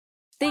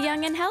The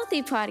Young and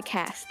Healthy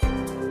Podcast.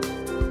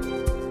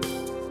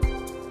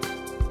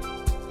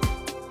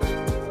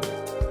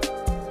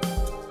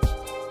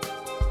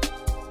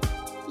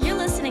 You're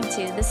listening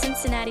to the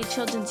Cincinnati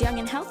Children's Young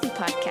and Healthy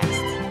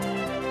Podcast.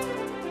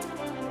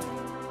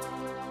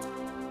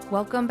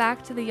 Welcome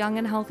back to the Young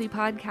and Healthy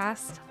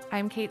Podcast.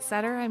 I'm Kate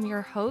Setter, I'm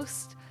your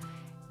host,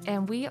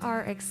 and we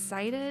are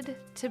excited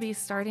to be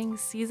starting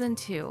Season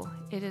 2.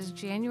 It is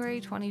January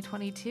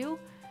 2022.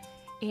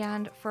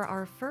 And for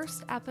our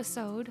first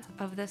episode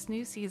of this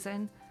new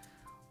season,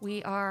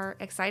 we are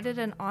excited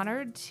and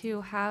honored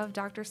to have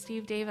Dr.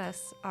 Steve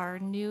Davis, our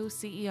new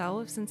CEO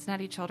of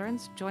Cincinnati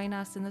Children's, join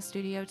us in the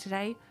studio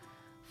today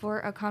for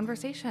a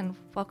conversation.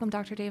 Welcome,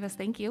 Dr. Davis.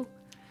 Thank you.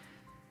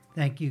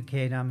 Thank you,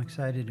 Kate. I'm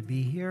excited to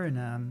be here, and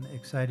I'm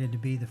excited to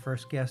be the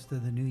first guest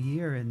of the new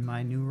year in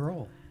my new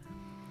role.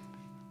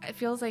 It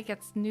feels like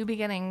it's new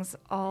beginnings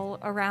all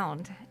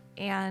around.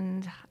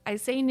 And I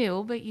say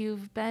new, but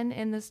you've been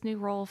in this new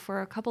role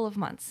for a couple of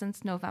months,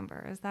 since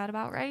November. Is that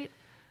about right?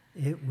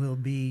 It will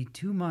be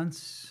 2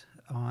 months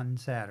on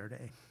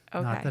Saturday.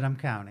 Okay. Not that I'm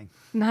counting.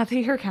 Not that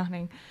you're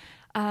counting.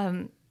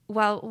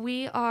 Well,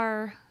 we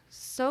are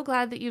so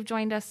glad that you've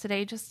joined us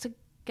today. Just to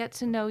get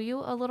to know you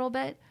a little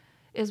bit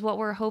is what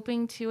we're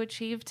hoping to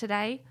achieve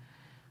today.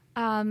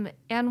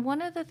 And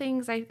one of the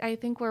things I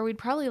think where we'd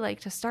probably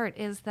like to start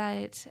is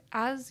that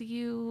as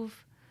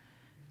you've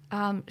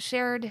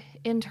shared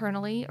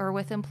internally or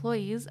with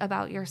employees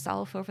about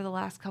yourself over the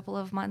last couple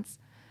of months,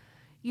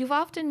 you've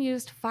often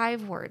used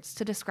 5 words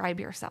to describe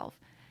yourself.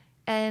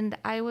 And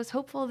I was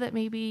hopeful that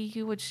maybe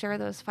you would share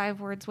those 5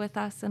 words with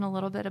us and a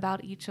little bit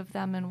about each of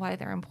them and why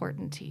they're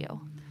important to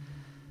you.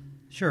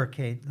 Sure,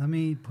 Kate. Let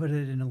me put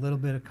it in a little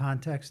bit of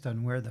context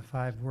on where the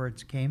 5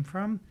 words came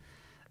from.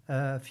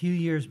 A few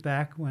years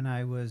back when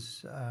I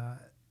was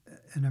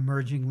an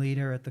emerging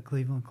leader at the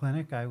Cleveland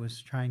Clinic, I was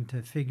trying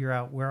to figure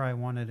out where I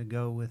wanted to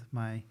go with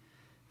my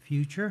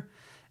future.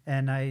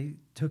 And I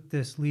took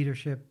this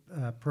leadership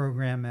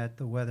program at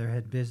the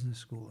Weatherhead Business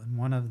School. And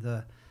one of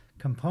the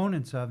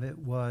components of it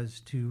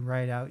was to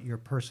write out your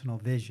personal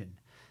vision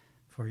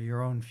for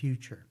your own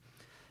future.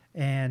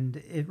 And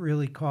it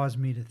really caused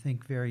me to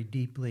think very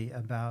deeply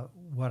about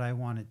what I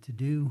wanted to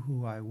do,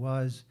 who I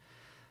was.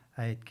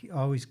 I had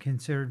always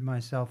considered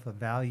myself a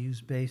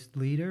values-based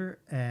leader,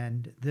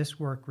 and this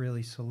work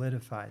really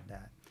solidified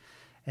that.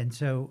 And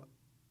so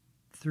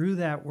through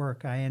that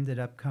work, I ended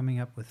up coming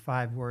up with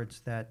 5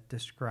 words that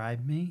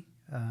describe me,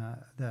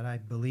 that I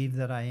believe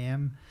that I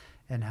am,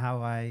 and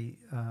how I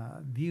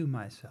view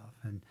myself.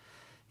 And,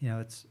 you know,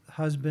 it's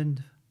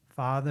husband,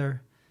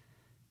 father,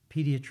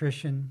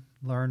 pediatrician,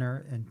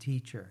 learner, and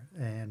teacher.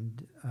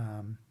 And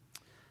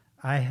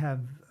I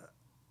have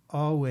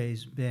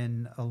always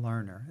been a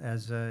learner.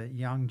 As a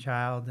young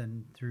child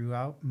and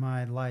throughout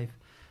my life,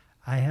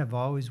 I have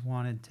always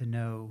wanted to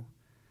know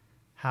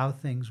how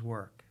things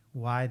work,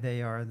 why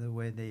they are the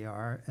way they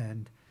are.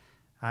 And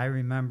I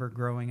remember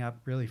growing up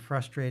really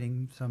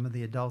frustrating some of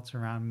the adults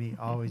around me,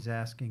 always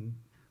asking,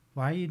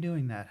 why are you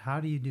doing that? How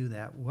do you do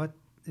that? What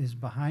is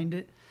behind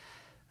it?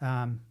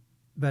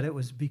 But it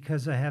was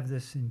because I have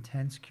this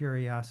intense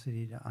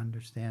curiosity to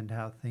understand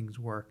how things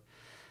work.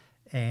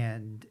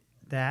 And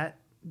that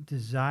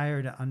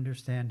desire to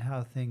understand how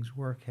things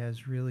work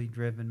has really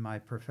driven my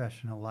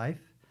professional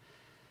life.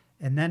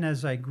 And then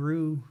as I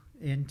grew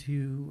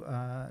into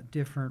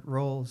different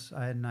roles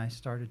and I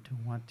started to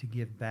want to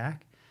give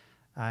back,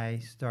 I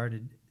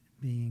started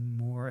being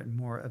more and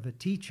more of a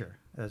teacher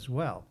as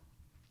well.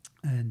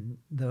 And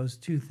those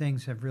 2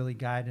 things have really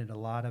guided a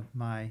lot of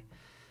my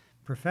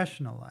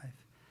professional life.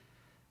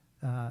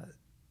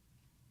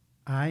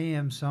 I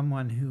am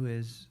someone who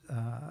is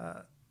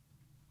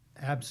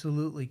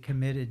absolutely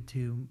committed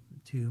to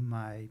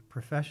my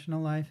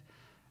professional life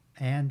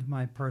and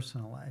my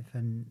personal life.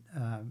 And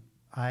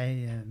I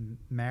am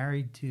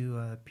married to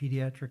a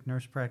pediatric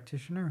nurse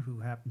practitioner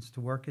who happens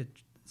to work at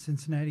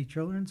Cincinnati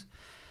Children's.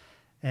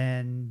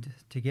 And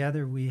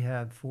together we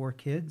have 4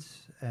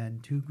 kids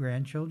and 2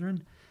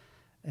 grandchildren.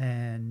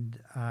 And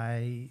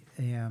I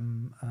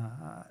am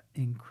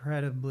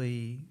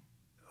incredibly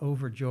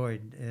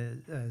overjoyed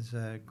as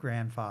a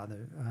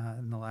grandfather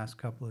in the last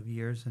couple of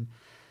years. And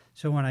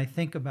so when I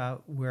think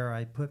about where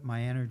I put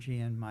my energy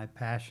and my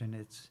passion,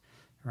 it's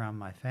around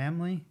my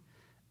family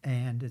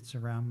and it's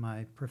around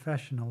my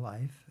professional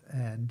life.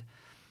 And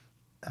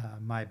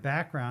my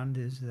background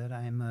is that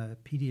I'm a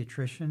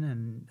pediatrician,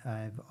 and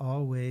I've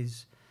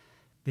always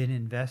been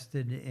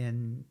invested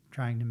in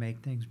trying to make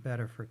things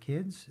better for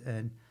kids.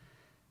 And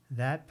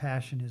that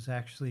passion is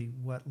actually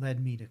what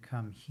led me to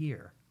come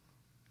here.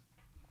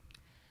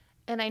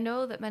 And I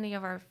know that many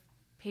of our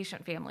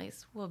patient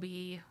families will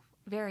be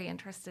very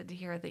interested to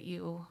hear that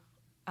you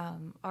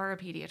are a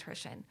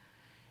pediatrician.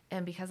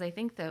 And because I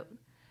think that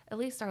at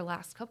least our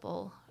last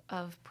couple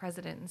of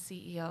president and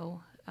CEO,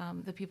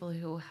 the people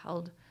who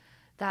held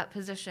that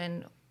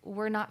position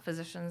were not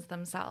physicians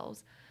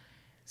themselves.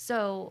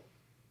 So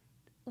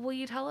will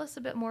you tell us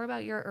a bit more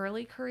about your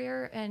early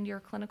career and your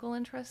clinical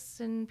interests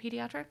in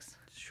pediatrics?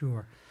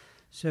 Sure.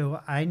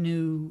 So I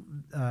knew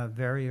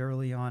very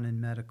early on in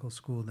medical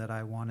school that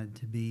I wanted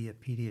to be a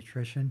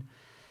pediatrician.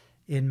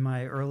 In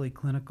my early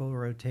clinical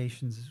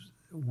rotations,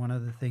 one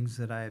of the things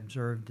that I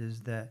observed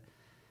is that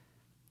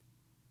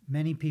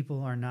many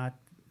people are not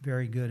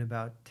very good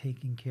about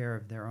taking care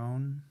of their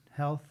own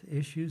health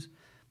issues,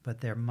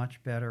 but they're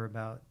much better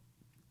about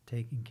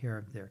taking care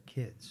of their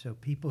kids. So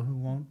people who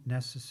won't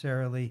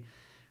necessarily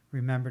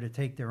remember to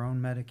take their own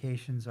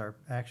medications are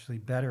actually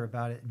better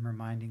about it and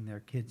reminding their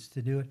kids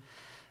to do it.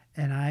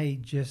 And I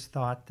just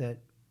thought that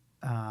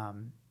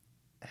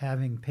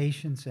having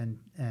patients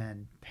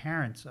and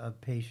parents of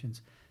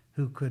patients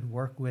who could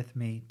work with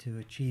me to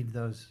achieve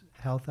those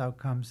health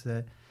outcomes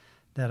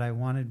that I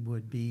wanted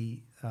would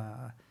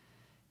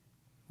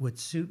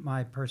suit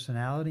my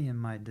personality and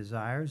my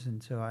desires.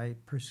 And so I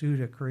pursued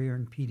a career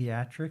in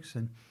pediatrics.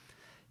 And,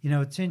 you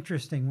know, it's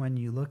interesting when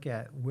you look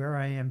at where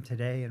I am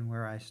today and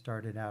where I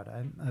started out.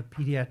 I'm a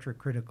pediatric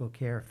critical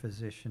care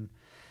physician,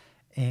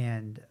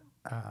 and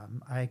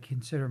I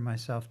consider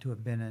myself to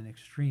have been an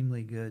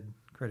extremely good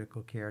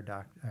critical care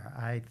doctor.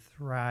 I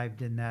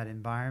thrived in that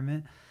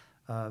environment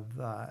of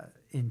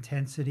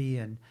intensity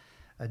and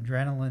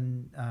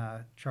adrenaline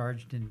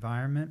charged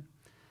environment.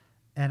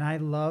 And I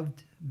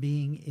loved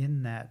being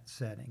in that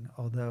setting,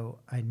 although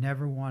I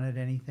never wanted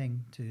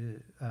anything to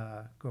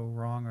go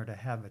wrong or to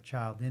have a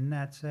child in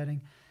that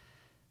setting.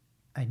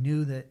 I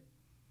knew that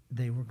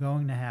they were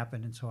going to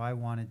happen, and so I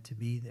wanted to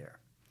be there.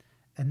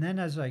 And then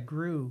as I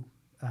grew,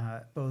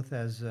 both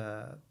as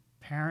a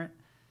parent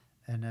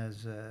and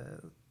as a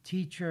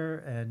teacher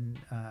and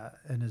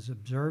as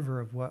observer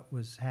of what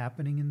was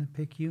happening in the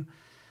PICU,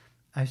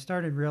 I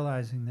started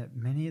realizing that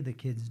many of the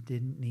kids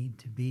didn't need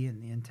to be in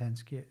the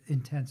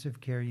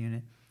intensive care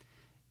unit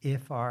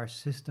if our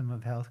system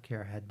of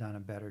healthcare had done a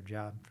better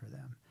job for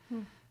them.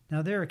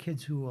 Now, there are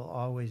kids who will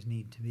always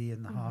need to be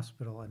in the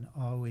hospital and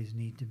always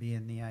need to be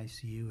in the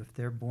ICU if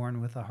they're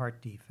born with a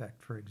heart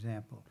defect, for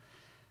example.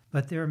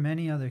 But there are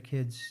many other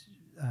kids,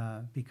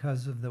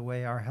 because of the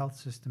way our health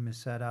system is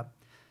set up,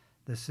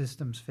 the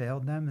systems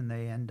failed them and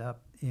they end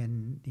up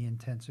in the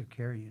intensive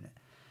care unit.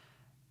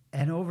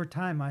 And over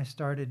time, I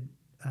started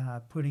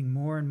putting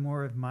more and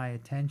more of my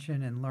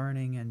attention and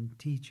learning and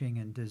teaching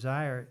and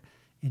desire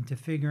into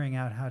figuring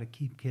out how to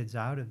keep kids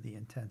out of the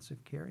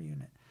intensive care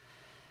unit.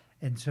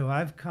 And so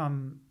I've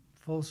come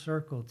full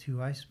circle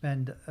to, I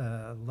spend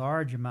a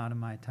large amount of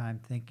my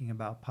time thinking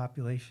about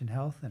population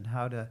health and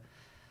how to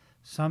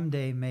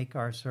someday make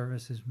our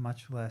services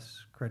much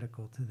less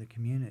critical to the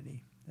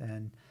community.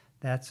 And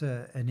that's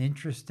an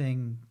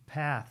interesting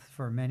path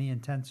for many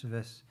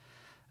intensivists.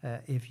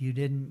 If you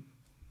didn't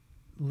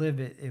live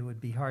it, it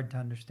would be hard to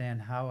understand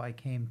how I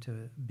came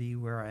to be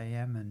where I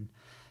am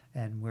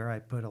and where I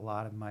put a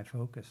lot of my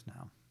focus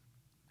now.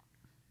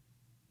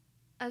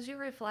 As you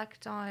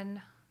reflect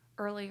on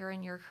earlier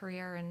in your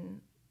career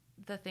and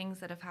the things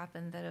that have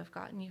happened that have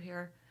gotten you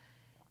here,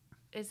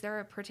 is there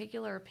a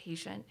particular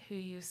patient who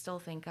you still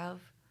think of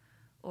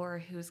or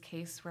whose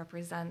case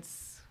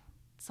represents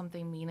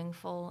something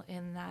meaningful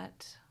in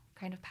that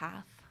kind of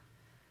path?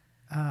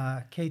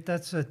 Kate,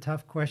 that's a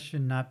tough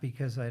question, not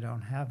because I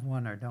don't have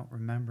one or don't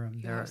remember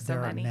them. There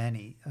are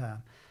many.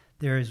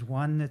 There is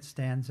one that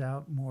stands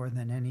out more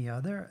than any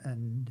other,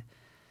 and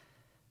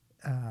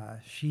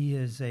she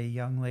is a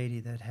young lady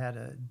that had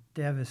a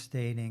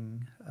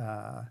devastating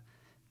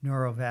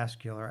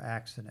neurovascular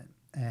accident,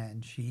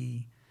 and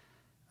she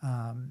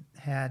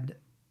had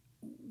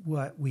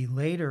what we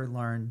later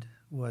learned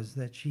was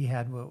that she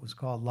had what was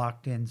called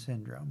locked-in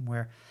syndrome,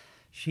 where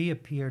she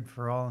appeared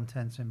for all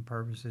intents and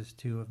purposes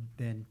to have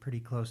been pretty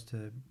close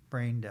to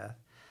brain death,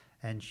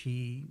 and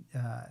she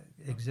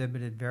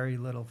exhibited very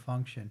little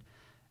function.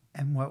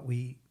 And what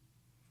we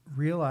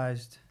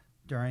realized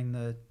during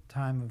the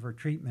time of her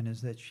treatment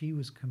is that she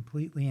was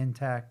completely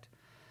intact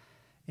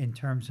in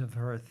terms of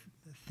her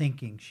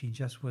thinking. She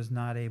just was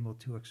not able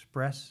to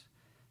express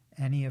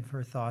any of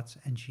her thoughts,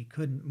 and she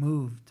couldn't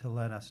move to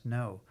let us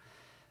know.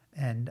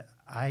 And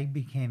I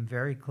became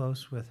very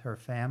close with her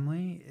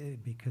family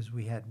because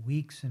we had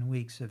weeks and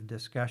weeks of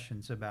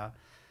discussions about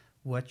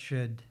what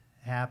should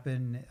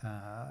happen.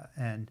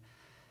 And,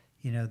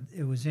 you know,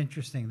 it was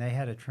interesting. They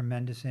had a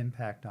tremendous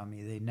impact on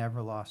me. They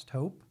never lost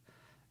hope,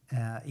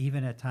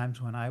 even at times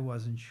when I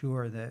wasn't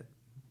sure that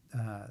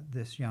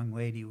this young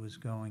lady was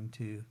going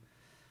to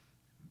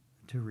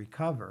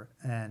recover.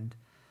 And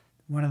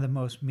one of the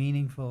most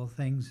meaningful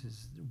things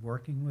is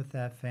working with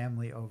that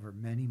family over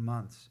many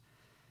months.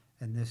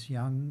 And this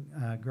young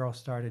girl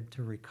started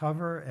to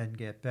recover and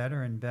get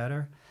better and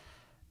better.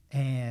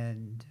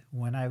 And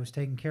when I was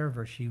taking care of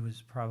her, she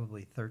was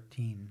probably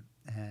 13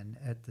 and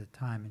at the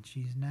time. And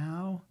she's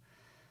now,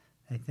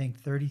 I think,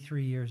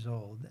 33 years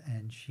old.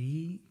 And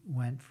she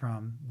went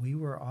from, we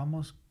were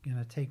almost going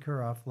to take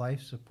her off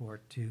life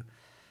support to,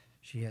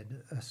 she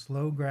had a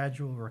slow,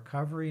 gradual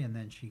recovery, and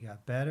then she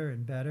got better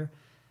and better.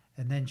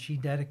 And then she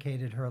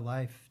dedicated her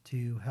life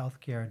to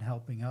healthcare and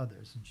helping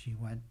others. And she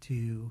went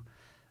to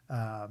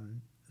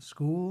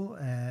school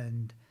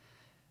and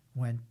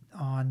went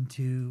on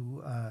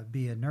to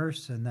be a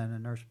nurse and then a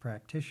nurse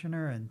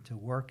practitioner and to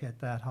work at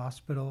that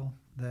hospital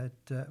that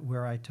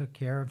where I took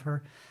care of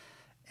her.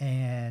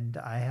 And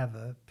I have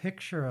a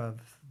picture of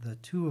the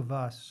two of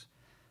us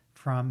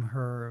from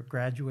her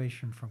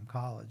graduation from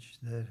college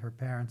that her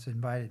parents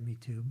invited me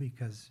to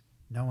because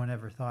no one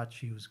ever thought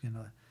she was going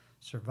to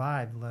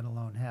survive, let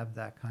alone have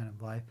that kind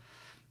of life.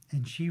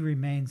 And she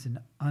remains an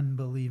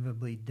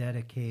unbelievably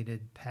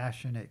dedicated,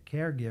 passionate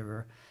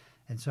caregiver.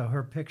 And so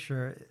her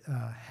picture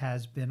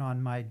has been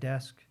on my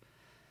desk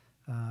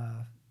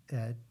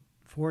at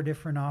 4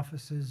 different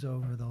offices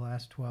over the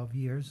last 12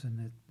 years,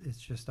 and it's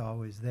just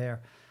always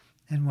there.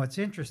 And what's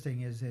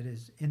interesting is it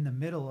is in the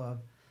middle of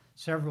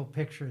several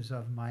pictures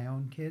of my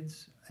own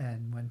kids.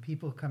 And when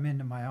people come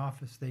into my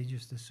office, they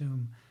just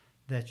assume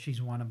that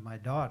she's one of my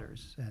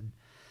daughters. And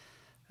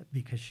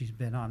because she's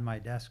been on my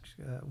desk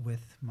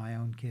with my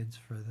own kids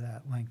for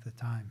that length of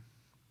time.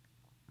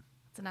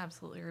 It's an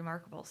absolutely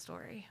remarkable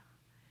story.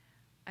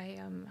 I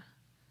am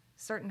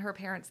certain her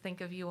parents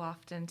think of you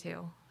often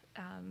too.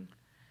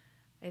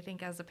 I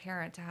think as a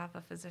parent to have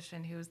a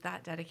physician who's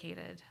that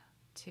dedicated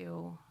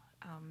to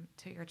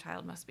your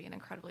child must be an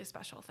incredibly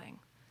special thing.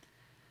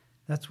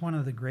 That's one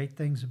of the great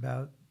things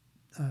about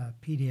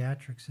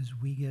pediatrics is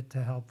we get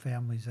to help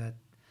families at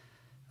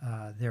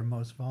their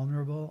most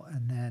vulnerable,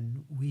 and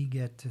then we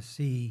get to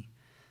see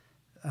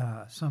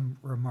some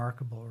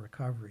remarkable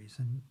recoveries.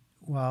 And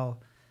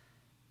while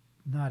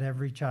not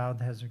every child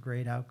has a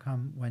great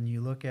outcome, when you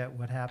look at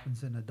what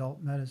happens in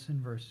adult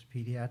medicine versus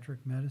pediatric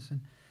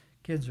medicine,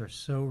 kids are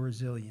so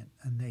resilient,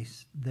 and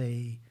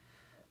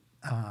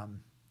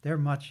they're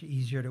much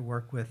easier to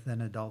work with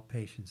than adult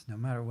patients. No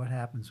matter what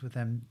happens with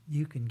them,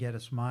 you can get a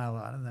smile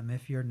out of them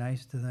if you're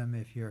nice to them,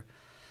 if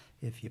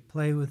you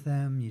play with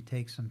them, you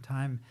take some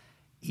time.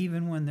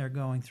 Even when they're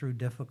going through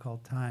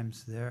difficult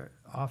times, they're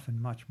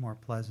often much more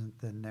pleasant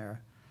than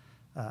their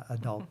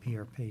adult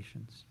peer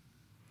patients.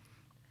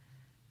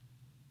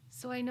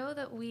 So I know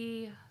that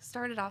we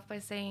started off by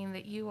saying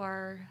that you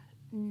are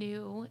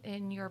new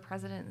in your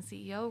president and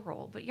CEO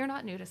role, but you're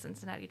not new to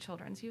Cincinnati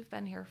Children's. You've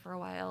been here for a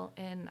while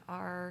in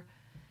our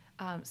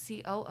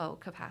COO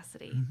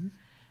capacity.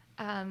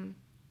 Mm-hmm.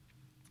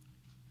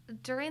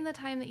 During the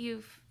time that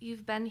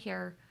you've been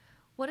here,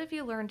 what have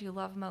you learned you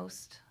love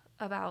most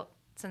about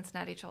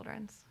Cincinnati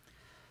Children's?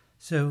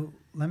 So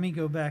let me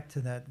go back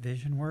to that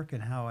vision work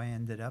and how I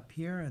ended up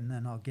here, and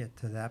then I'll get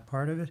to that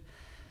part of it.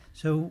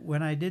 So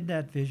when I did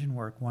that vision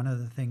work, one of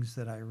the things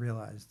that I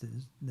realized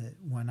is that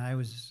when I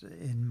was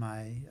in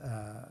my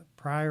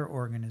prior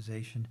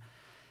organization,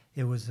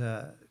 it was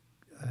a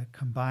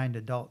combined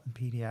adult and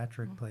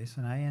pediatric place,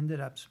 and I ended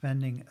up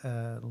spending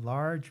a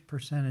large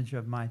percentage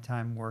of my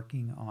time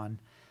working on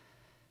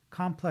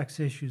complex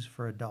issues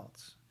for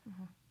adults.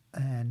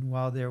 And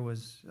while there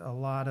was a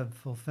lot of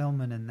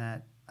fulfillment in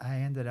that, I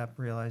ended up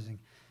realizing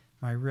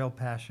my real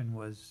passion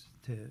was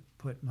to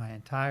put my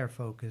entire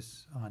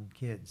focus on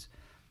kids.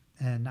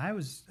 And I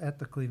was at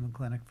the Cleveland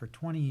Clinic for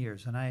 20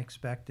 years, and I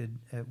expected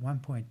at one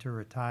point to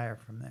retire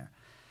from there.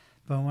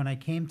 But when I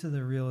came to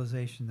the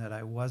realization that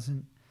I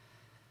wasn't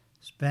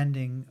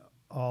spending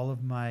all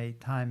of my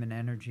time and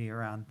energy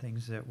around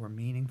things that were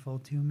meaningful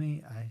to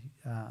me, I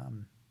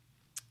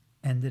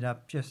ended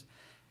up just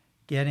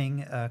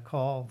getting a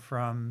call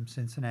from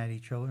Cincinnati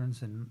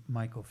Children's and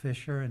Michael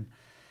Fisher. And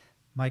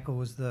Michael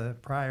was the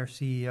prior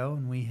CEO,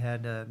 and we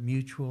had a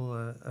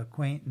mutual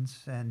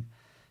acquaintance.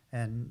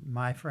 And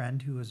my friend,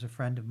 who was a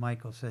friend of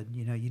Michael, said,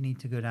 you know, you need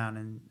to go down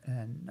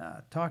and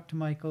talk to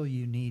Michael.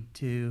 You need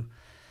to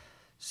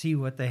see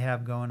what they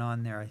have going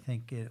on there. I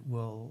think it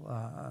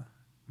will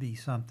be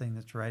something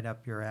that's right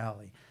up your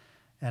alley.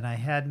 And I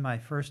had my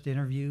first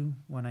interview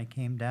when I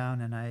came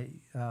down, and I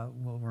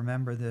will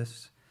remember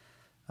this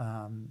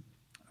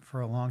for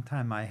a long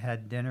time. I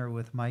had dinner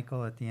with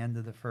Michael at the end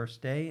of the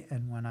first day,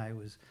 and when I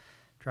was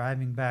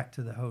driving back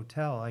to the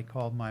hotel, I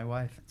called my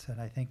wife and said,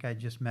 I think I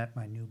just met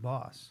my new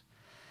boss.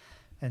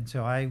 And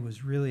so I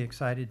was really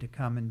excited to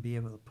come and be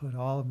able to put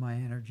all of my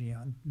energy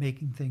on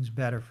making things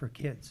better for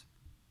kids.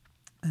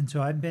 And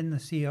so I've been the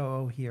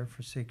COO here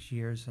for 6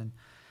 years, and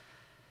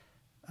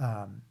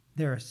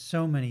there are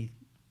so many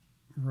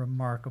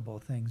remarkable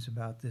things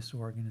about this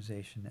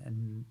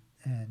organization,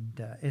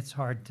 and it's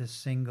hard to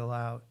single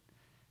out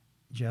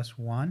just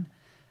one.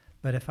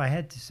 But if I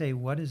had to say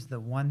what is the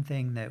one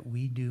thing that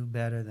we do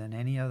better than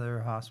any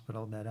other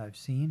hospital that I've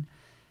seen,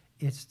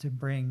 it's to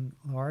bring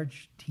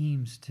large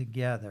teams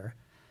together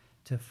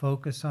to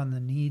focus on the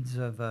needs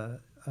of a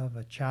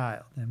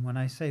child. And when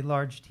I say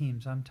large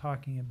teams, I'm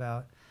talking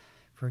about,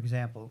 for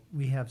example,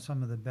 we have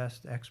some of the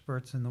best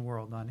experts in the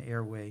world on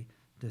airway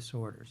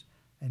disorders.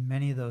 And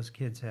many of those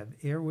kids have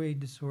airway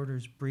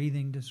disorders,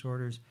 breathing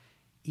disorders,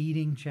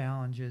 eating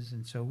challenges.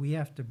 And so we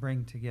have to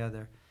bring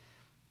together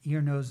ear,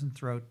 nose, and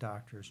throat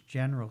doctors,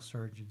 general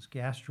surgeons,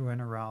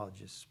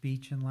 gastroenterologists,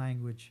 speech and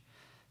language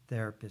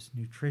therapists,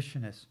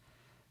 nutritionists.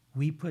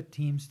 We put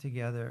teams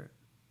together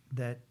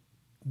that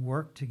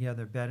work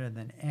together better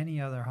than any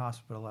other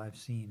hospital I've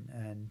seen.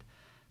 And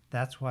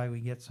that's why we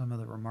get some of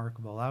the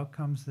remarkable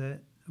outcomes that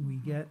we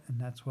get, and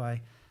that's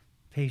why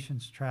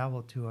patients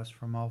travel to us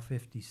from all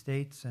 50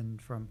 states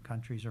and from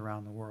countries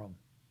around the world.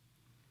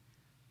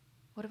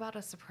 What about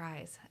a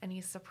surprise?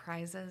 Any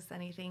surprises?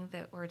 Anything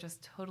that were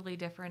just totally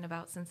different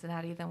about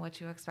Cincinnati than what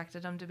you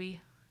expected them to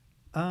be?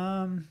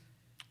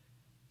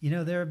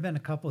 There have been a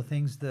couple of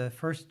things. The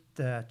first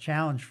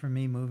challenge for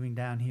me moving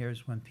down here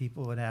is when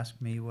people would ask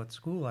me what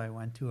school I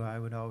went to, I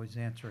would always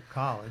answer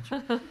college.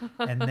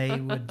 And they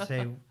would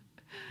say,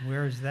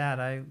 "Where is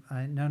that?"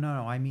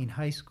 No, I mean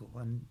high school.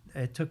 And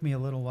it took me a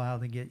little while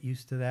to get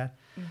used to that.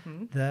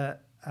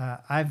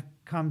 I've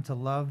come to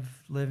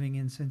love living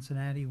in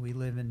Cincinnati. We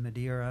live in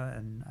Madeira,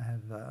 and I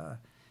have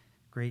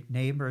great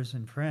neighbors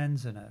and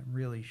friends and a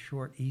really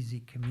short,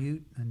 easy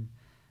commute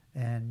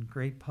and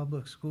great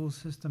public school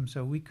system.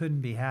 So we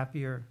couldn't be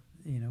happier,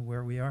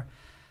 where we are.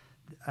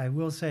 I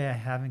will say I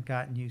haven't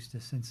gotten used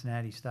to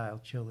Cincinnati-style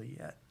chili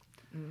yet,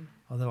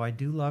 although I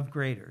do love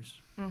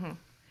graters.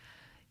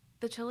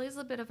 The chili is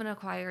a bit of an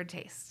acquired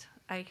taste.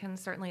 I can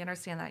certainly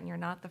understand that, and you're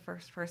not the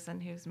first person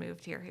who's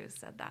moved here who's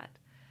said that.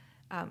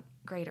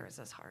 Graters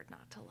is hard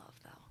not to love,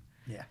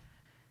 though. Yeah.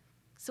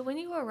 So when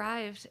you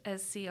arrived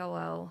as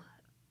COO,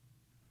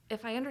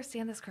 if I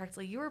understand this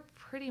correctly, you were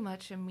pretty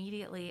much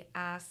immediately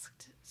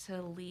asked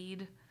to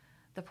lead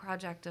the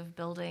project of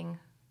building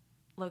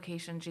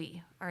Location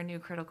G, our new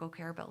critical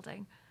care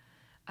building.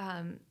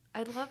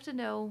 I'd love to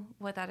know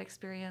what that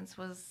experience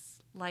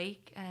was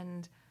like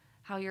and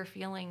how you're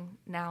feeling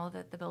now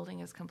that the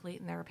building is complete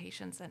and there are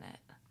patients in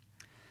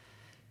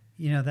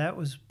it. That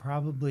was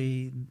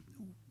probably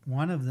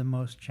one of the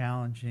most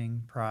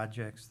challenging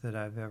projects that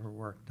I've ever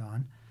worked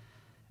on.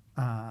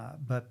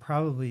 But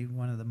probably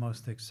one of the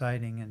most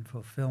exciting and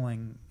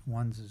fulfilling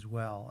ones as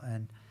well.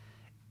 And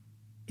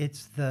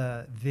it's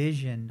the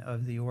vision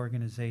of the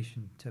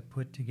organization to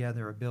put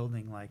together a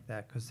building like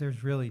that, because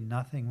there's really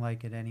nothing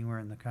like it anywhere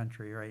in the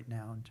country right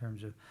now in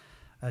terms of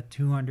a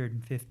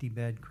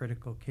 250-bed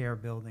critical care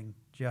building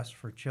just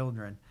for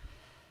children.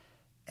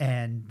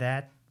 And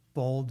that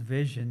bold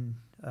vision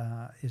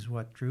is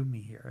what drew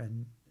me here.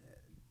 And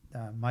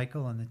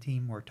Michael and the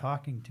team were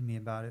talking to me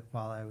about it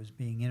while I was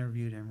being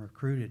interviewed and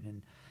recruited,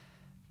 and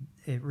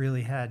it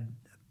really had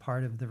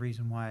part of the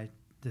reason why I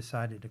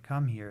decided to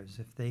come here is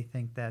if they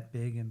think that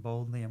big and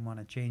boldly and want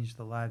to change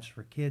the lives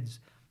for kids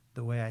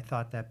the way I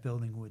thought that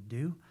building would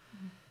do,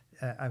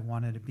 I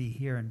wanted to be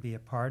here and be a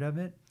part of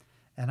it.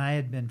 And I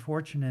had been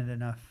fortunate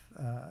enough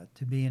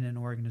to be in an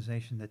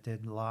organization that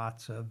did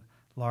lots of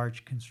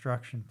large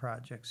construction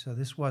projects. So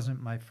this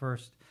wasn't my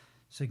first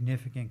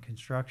significant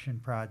construction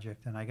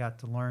project, and I got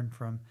to learn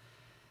from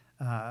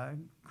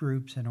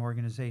groups and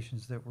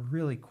organizations that were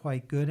really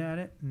quite good at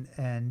it.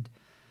 And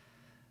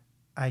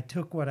I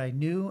took what I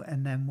knew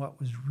and then what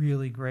was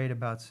really great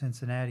about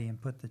Cincinnati and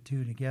put the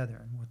two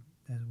together.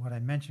 And what I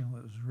mentioned,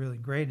 what was really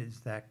great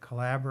is that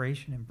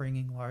collaboration and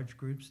bringing large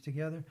groups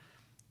together.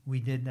 We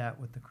did that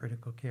with the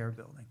critical care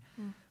building.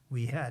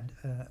 We had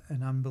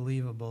an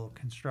unbelievable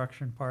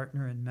construction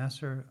partner in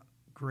Messer,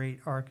 great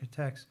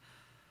architects,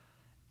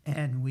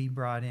 and we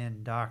brought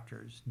in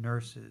doctors,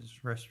 nurses,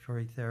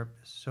 respiratory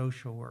therapists,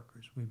 social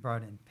workers. We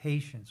brought in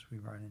patients. We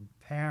brought in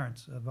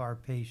parents of our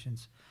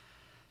patients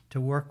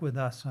to work with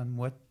us on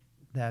what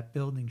that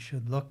building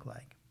should look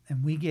like.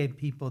 And we gave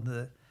people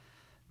the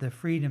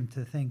freedom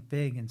to think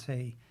big and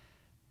say,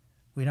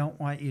 we don't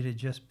want you to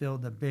just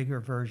build a bigger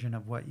version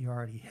of what you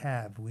already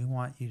have. We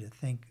want you to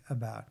think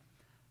about,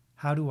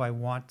 how do I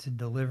want to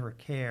deliver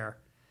care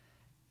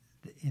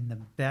in the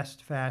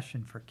best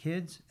fashion for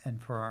kids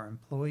and for our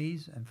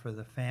employees and for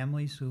the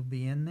families who'll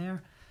be in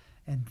there,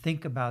 and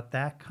think about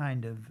that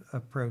kind of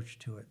approach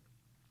to it.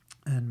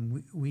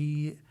 And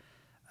we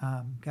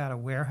got a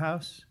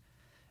warehouse,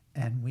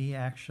 and we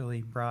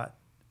actually brought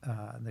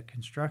the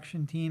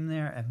construction team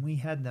there, and we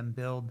had them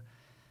build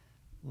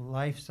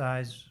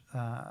life-size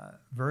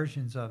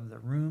versions of the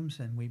rooms,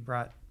 and we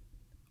brought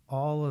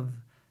all of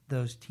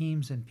those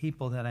teams and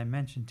people that I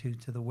mentioned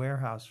to the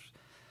warehouse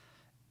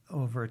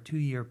over a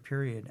 2-year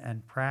period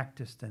and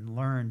practiced and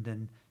learned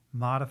and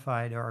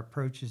modified our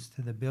approaches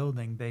to the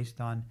building based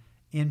on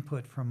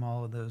input from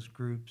all of those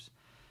groups.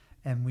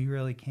 And we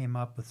really came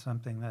up with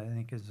something that I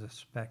think is a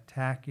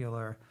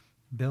spectacular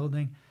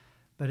building.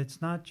 But it's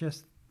not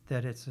just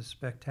that it's a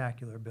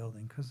spectacular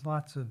building, because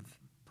lots of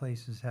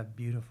places have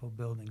beautiful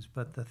buildings,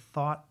 but the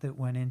thought that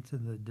went into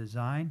the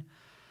design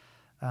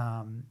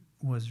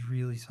was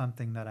really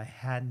something that I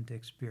hadn't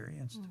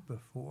experienced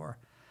before.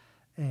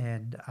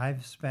 And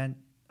I've spent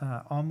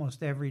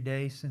almost every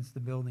day since the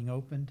building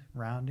opened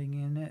rounding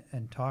in it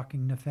and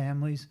talking to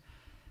families,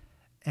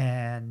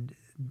 and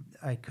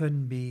I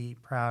couldn't be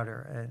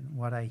prouder. And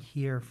what I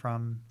hear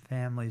from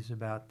families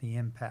about the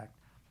impact,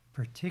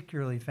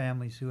 particularly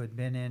families who had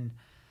been in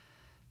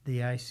the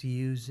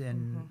ICUs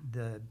in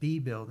the B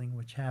building,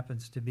 which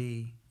happens to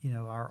be,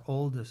 our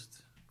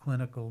oldest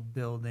clinical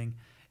building,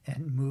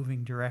 and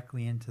moving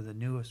directly into the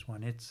newest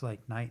one. It's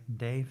like night and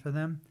day for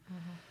them.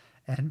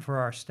 And for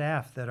our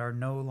staff that are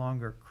no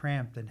longer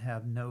cramped and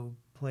have no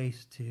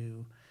place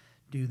to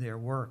do their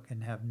work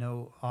and have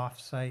no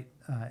off-site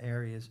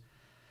areas,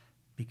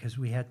 because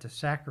we had to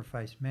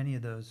sacrifice many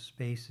of those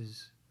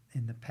spaces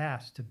in the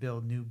past to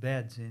build new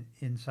beds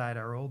inside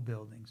our old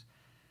buildings.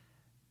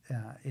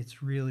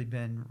 It's really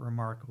been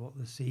remarkable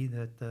to see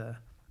that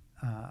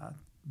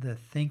the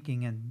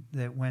thinking and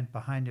that went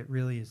behind it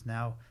really has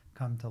now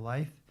come to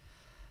life,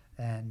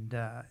 and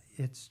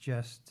it's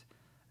just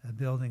a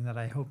building that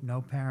I hope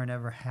no parent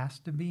ever has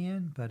to be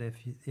in. But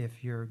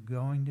if you're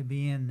going to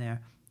be in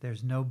there,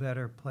 there's no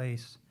better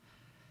place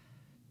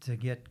to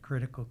get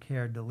critical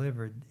care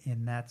delivered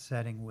in that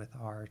setting with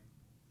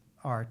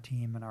our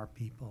team and our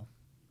people.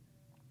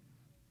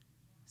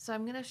 So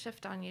I'm going to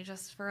shift on you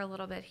just for a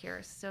little bit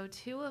here. So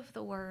 2 of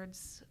the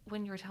words,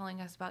 when you were telling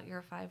us about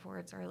your 5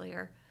 words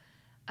earlier,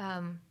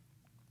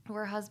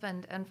 were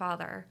husband and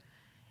father.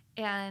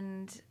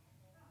 And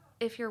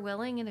if you're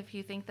willing and if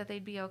you think that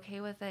they'd be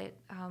okay with it,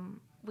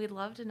 we'd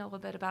love to know a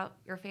bit about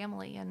your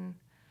family and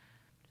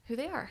who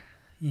they are.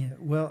 Yeah,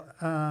 well,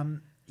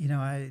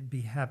 I'd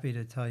be happy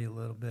to tell you a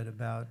little bit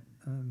about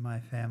my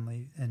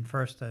family. And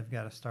first, I've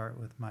got to start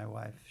with my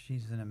wife.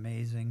 She's an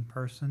amazing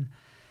person,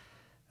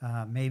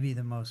 maybe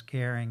the most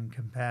caring,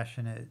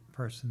 compassionate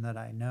person that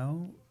I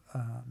know.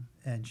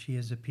 And she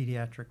is a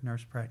pediatric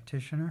nurse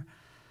practitioner.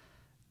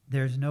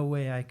 There's no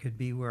way I could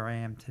be where I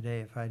am today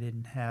if I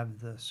didn't have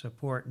the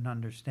support and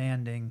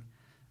understanding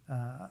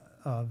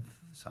of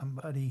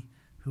somebody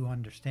who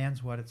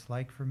understands what it's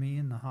like for me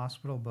in the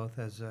hospital, both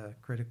as a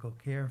critical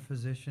care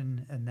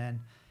physician and then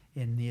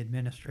in the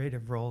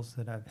administrative roles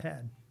that I've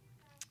had.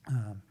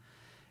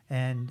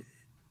 And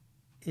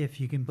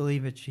if you can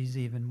believe it, she's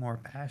even more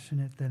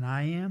passionate than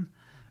I am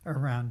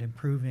around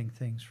improving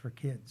things for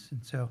kids.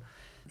 And so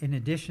in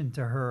addition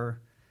to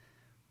her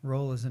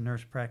role as a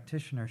nurse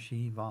practitioner,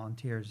 she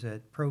volunteers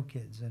at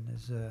ProKids and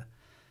is a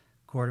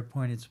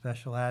court-appointed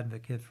special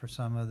advocate for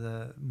some of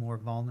the more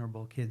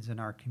vulnerable kids in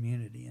our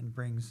community and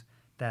brings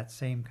that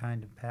same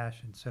kind of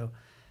passion. So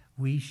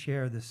we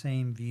share the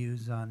same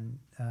views on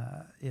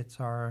it's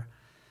our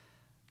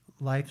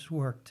life's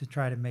work to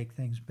try to make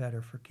things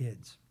better for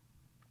kids.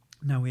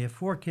 Now, we have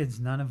 4 kids,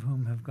 none of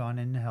whom have gone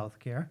into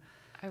healthcare.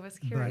 I was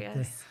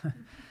curious.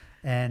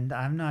 And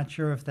I'm not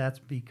sure if that's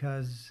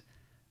because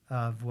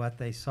of what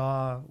they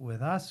saw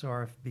with us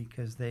or if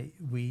because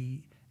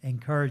we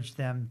encouraged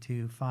them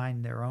to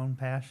find their own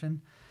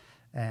passion.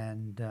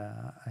 And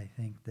I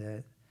think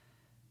that,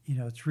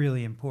 it's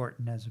really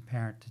important as a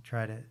parent to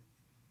try to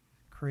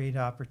create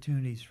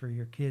opportunities for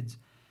your kids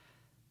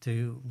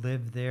to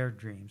live their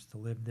dreams, to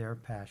live their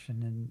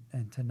passion,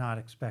 and to not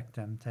expect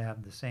them to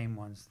have the same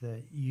ones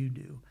that you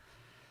do.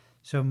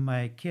 So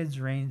my kids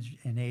range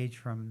in age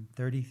from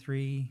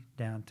 33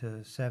 down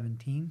to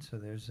 17, so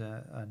there's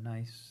a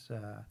nice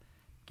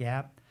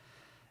gap.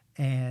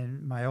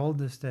 And my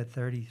oldest at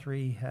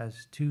 33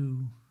 has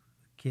 2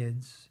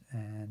 kids,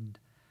 and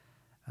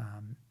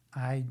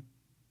I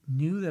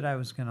knew that I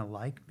was going to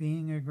like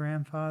being a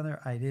grandfather.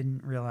 I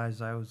didn't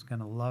realize I was going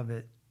to love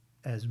it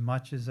as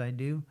much as I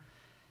do.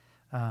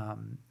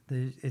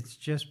 It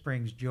just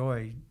brings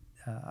joy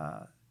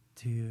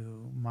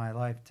to my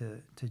life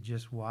to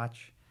just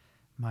watch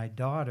my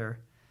daughter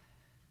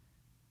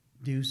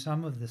do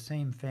some of the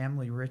same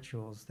family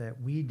rituals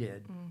that we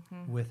did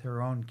with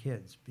her own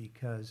kids,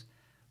 because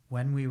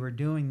when we were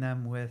doing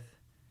them with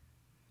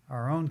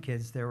our own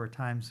kids, there were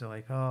times they're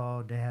like,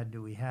 oh, Dad,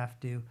 do we have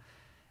to?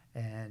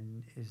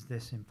 And is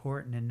this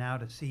important? And now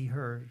to see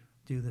her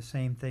do the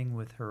same thing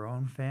with her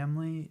own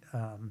family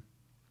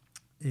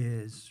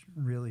is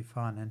really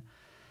fun.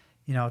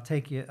 And I'll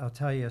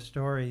tell you a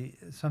story,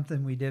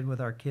 something we did with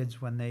our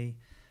kids when they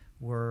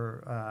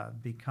were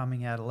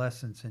becoming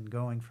adolescents and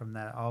going from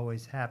that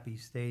always happy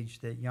stage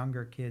that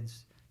younger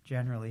kids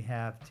generally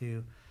have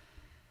to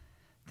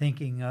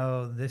thinking,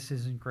 oh, this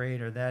isn't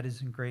great or that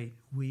isn't great.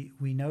 We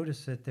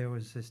noticed that there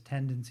was this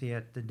tendency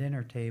at the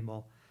dinner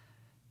table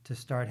to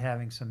start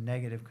having some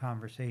negative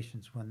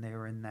conversations when they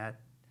were in that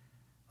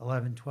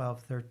 11,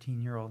 12,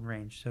 13-year-old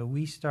range. So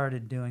we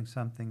started doing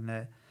something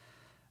that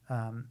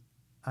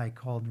I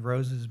called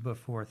Roses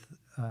Before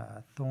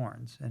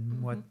Thorns.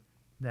 And what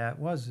that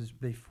was is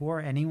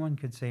before anyone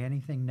could say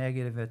anything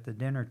negative at the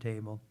dinner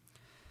table,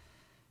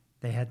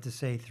 they had to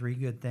say 3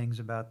 good things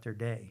about their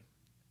day.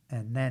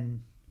 And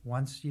then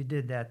once you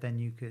did that,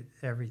 then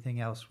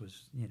everything else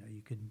was,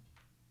 you could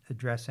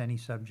address any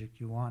subject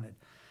you wanted.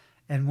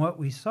 And what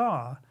we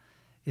saw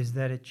is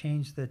that it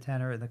changed the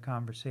tenor of the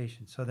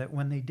conversation, so that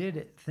when they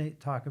did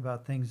talk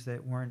about things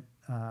that weren't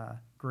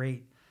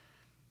great,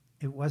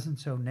 it wasn't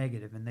so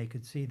negative, and they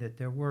could see that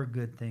there were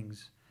good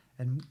things.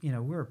 And,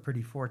 we're a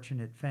pretty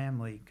fortunate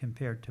family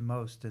compared to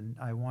most, and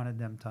I wanted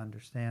them to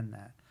understand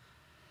that.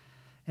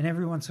 And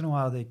every once in a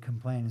while they'd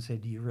complain and say,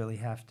 do you really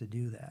have to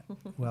do that?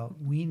 Well,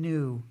 we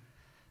knew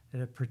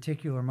at a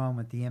particular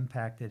moment the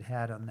impact it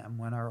had on them.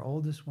 When our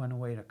oldest went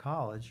away to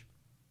college,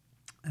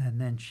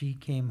 and then she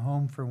came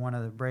home for one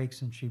of the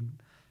breaks, and she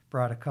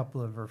brought a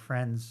couple of her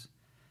friends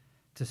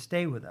to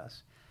stay with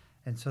us.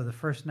 And so the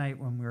first night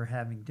when we were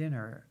having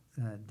dinner,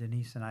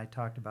 Denise and I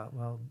talked about,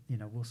 well,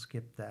 we'll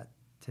skip that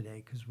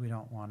today because we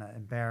don't want to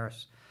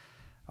embarrass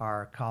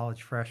our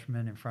college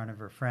freshmen in front of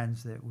her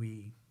friends that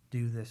we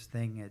do this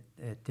thing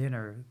at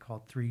dinner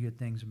called Three Good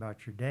Things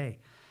About Your Day.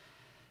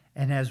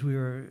 And as we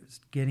were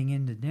getting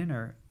into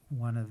dinner,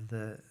 one of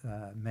the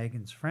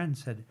Megan's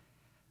friends said,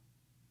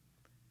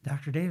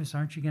 Dr. Davis,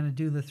 aren't you going to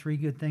do the 3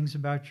 good things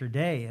about your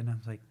day? And I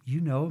was like, you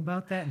know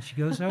about that? And she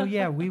goes, oh,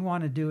 yeah, we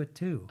want to do it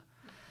too.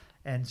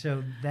 And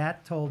so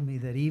that told me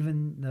that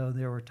even though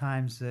there were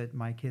times that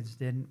my kids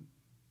didn't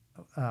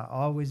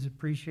always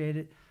appreciate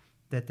it,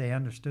 that they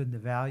understood the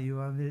value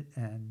of it.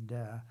 And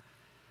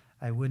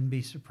I wouldn't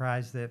be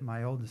surprised that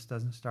my oldest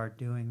doesn't start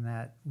doing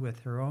that with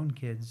her own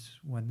kids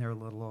when they're a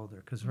little older,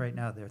 because right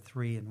now they're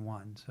 3 and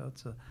 1. So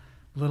it's a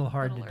little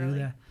hard to do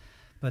that.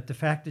 But the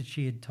fact that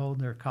she had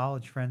told her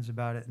college friends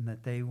about it and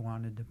that they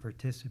wanted to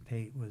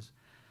participate was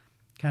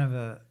kind of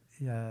a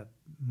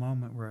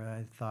moment where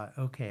I thought,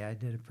 okay, I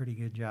did a pretty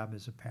good job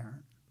as a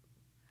parent.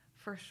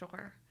 For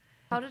sure.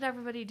 How did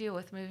everybody do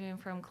with moving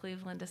from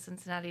Cleveland to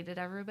Cincinnati? Did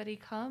everybody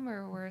come,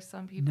 or were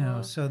some people?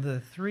 No, so the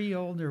 3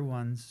 older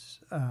ones,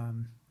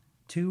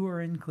 2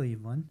 are in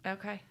Cleveland.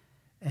 Okay.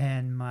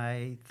 And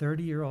my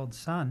 30-year-old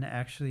son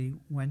actually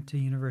went to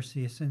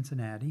University of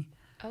Cincinnati.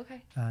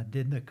 Okay.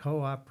 Did the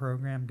co-op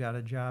program, got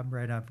a job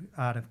right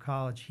out of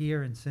college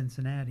here in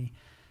Cincinnati.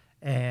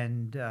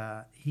 And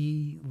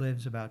he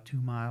lives about 2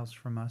 miles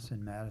from us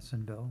in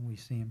Madisonville. We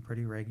see him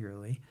pretty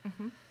regularly.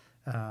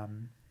 Mm-hmm.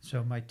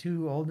 So my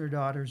 2 older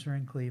daughters are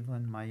in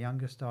Cleveland. My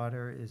youngest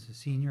daughter is a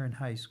senior in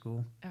high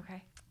school.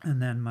 Okay.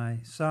 And then my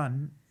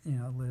son,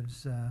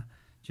 lives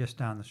just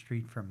down the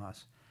street from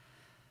us.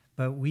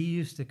 But we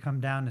used to come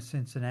down to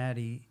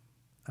Cincinnati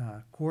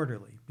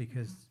quarterly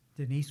because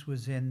Denise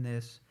was in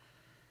this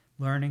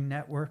learning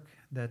network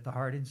that the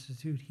Heart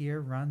Institute here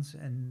runs,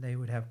 and they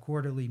would have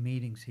quarterly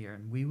meetings here.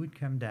 And we would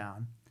come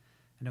down,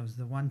 and it was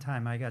the one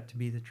time I got to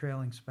be the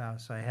trailing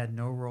spouse. I had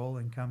no role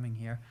in coming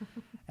here.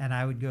 And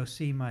I would go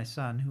see my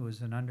son, who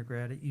was an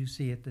undergrad at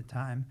UC at the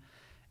time.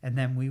 And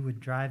then we would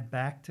drive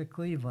back to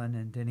Cleveland,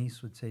 and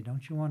Denise would say,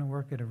 don't you want to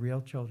work at a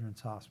real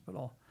children's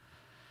hospital?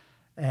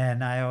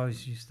 And I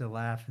always used to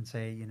laugh and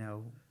say,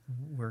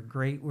 we're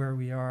great where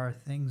we are.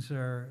 Things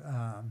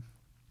are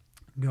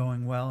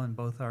going well in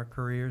both our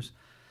careers.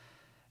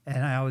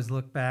 And I always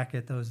look back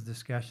at those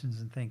discussions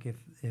and think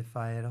if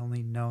I had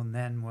only known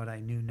then what I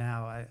knew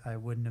now, I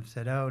wouldn't have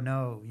said, oh,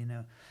 no,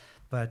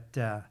 But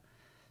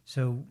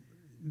so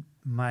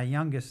my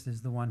youngest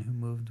is the one who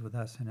moved with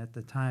us. And at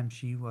the time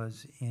she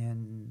was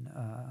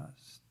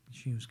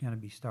she was going to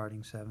be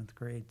starting 7th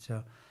grade.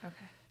 So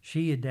Okay.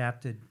 she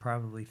adapted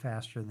probably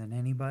faster than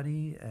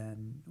anybody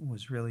and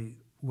was really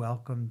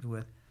welcomed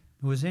with.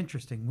 It was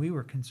interesting. We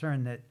were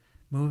concerned that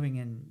moving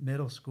in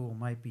middle school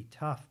might be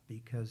tough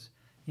because,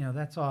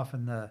 that's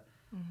often the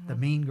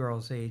mean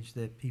girls age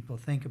that people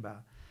think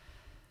about.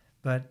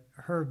 But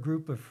her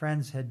group of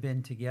friends had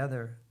been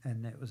together,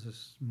 and it was a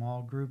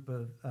small group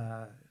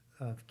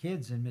of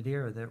kids in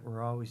Madeira that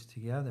were always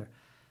together.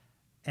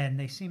 And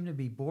they seemed to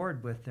be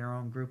bored with their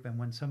own group, and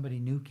when somebody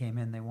new came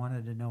in, they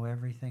wanted to know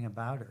everything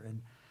about her.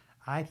 And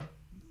I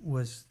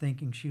was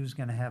thinking she was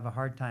going to have a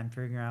hard time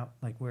figuring out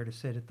where to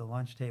sit at the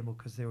lunch table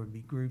because there would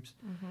be groups.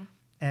 Mm-hmm.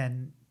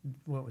 And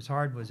what was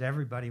hard was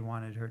everybody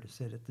wanted her to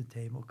sit at the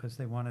table because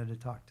they wanted to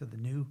talk to the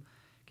new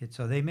kids.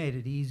 So they made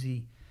it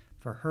easy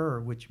for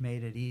her, which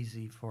made it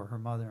easy for her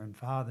mother and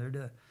father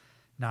to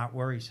not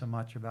worry so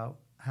much about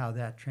how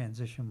that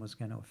transition was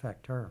going to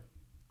affect her.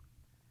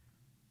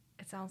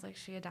 It sounds like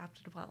she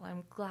adapted well.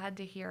 I'm glad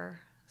to hear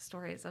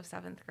stories of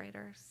 7th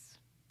graders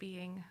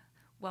being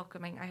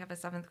welcoming. I have a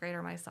 7th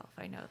grader myself.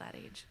 I know that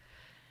age.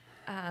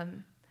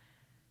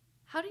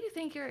 How do you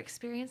think your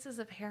experience as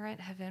a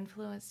parent have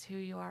influenced who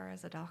you are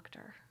as a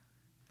doctor?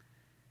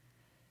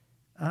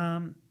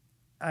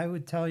 I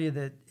would tell you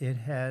that it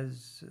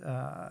has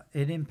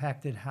it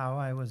impacted how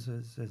I was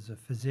as a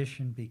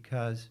physician,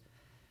 because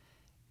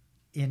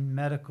in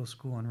medical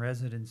school and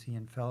residency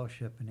and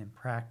fellowship and in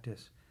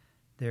practice,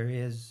 there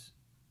is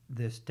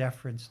this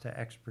deference to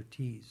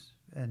expertise,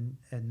 and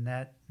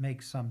that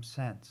makes some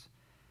sense.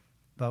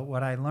 But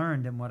what I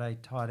learned and what I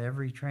taught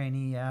every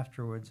trainee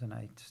afterwards, and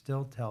I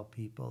still tell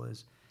people,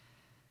 is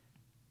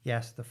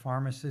yes, the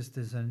pharmacist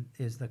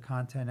is the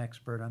content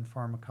expert on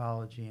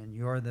pharmacology, and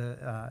you're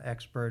the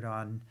expert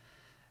on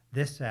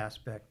this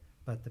aspect,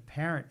 but the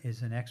parent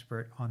is an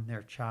expert on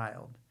their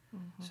child.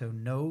 Mm-hmm. So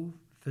no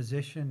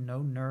physician,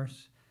 no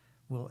nurse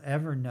will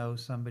ever know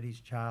somebody's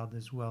child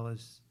as well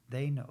as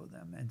they know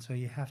them. And so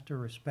you have to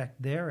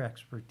respect their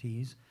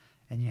expertise,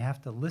 and you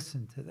have to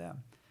listen to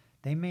them.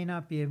 They may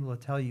not be able to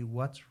tell you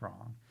what's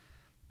wrong,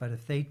 but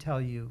if they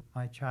tell you,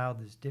 my child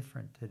is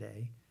different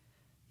today,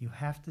 you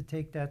have to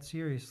take that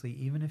seriously,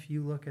 even if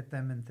you look at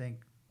them and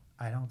think,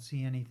 I don't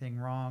see anything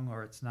wrong,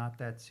 or it's not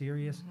that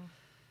serious.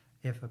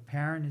 Mm-hmm. If a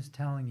parent is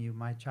telling you,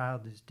 my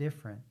child is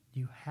different,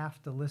 you have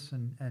to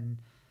listen and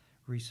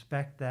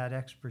respect that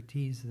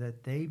expertise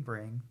that they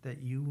bring,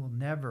 that you will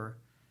never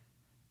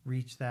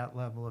reach that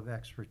level of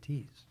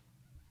expertise.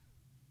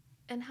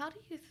 And how do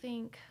you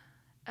think,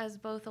 as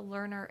both a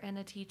learner and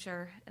a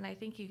teacher, and I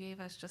think you gave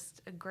us just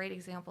a great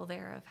example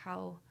there of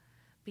how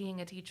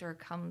being a teacher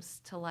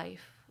comes to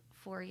life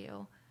for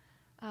you.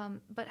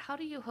 But how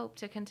do you hope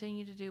to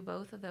continue to do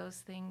both of those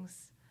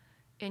things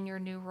in your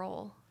new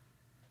role?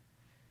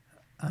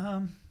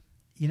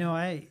 You know,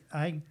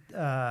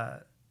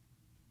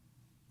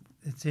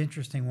 it's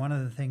interesting. One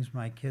of the things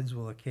my kids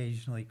will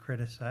occasionally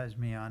criticize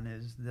me on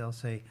is they'll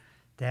say,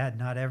 "Dad,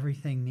 not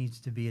everything needs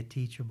to be a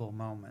teachable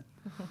moment."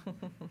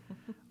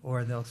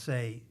 Or they'll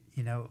say,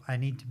 you know, I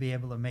need to be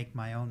able to make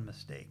my own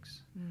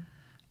mistakes.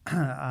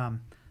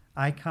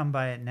 I come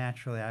by it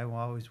naturally. I will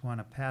always want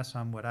to pass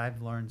on what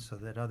I've learned so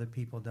that other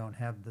people don't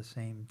have the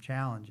same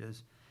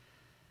challenges.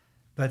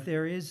 But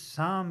there is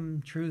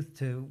some truth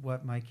to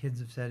what my kids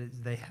have said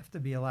is they have to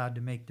be allowed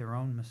to make their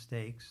own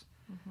mistakes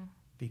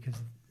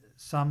because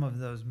some of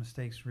those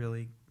mistakes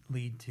really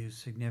lead to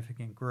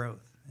significant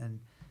growth. And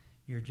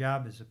your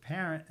job as a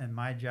parent and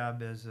my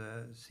job as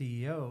a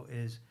CEO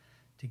is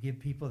to give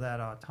people that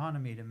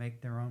autonomy to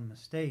make their own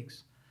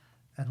mistakes,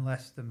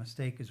 unless the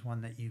mistake is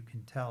one that you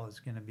can tell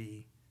is going to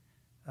be,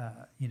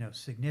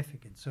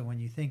 significant. So when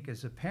you think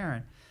as a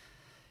parent,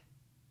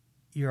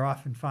 you're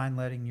often fine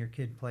letting your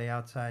kid play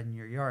outside in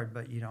your yard,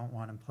 but you don't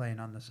want them playing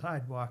on the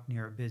sidewalk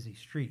near a busy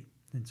street.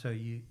 And so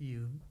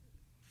you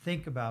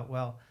think about,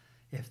 well,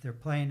 if they're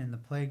playing in the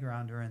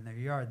playground or in their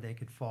yard, they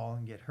could fall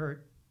and get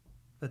hurt,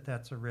 but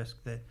that's a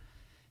risk that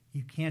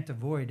you can't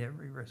avoid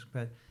every risk.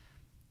 But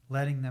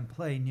letting them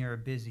play near a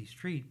busy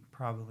street,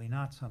 probably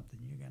not something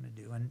you're going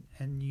to do.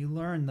 And you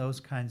learn those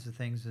kinds of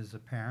things as a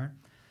parent.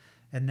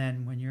 And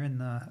then when you're in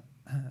the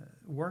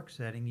work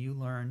setting, you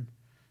learn,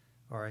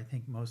 or I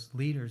think most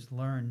leaders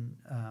learn,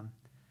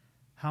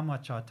 how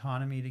much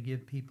autonomy to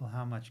give people,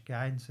 how much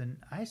guidance. And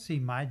I see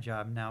my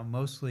job now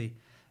mostly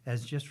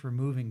as just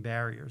removing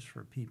barriers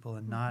for people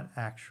and not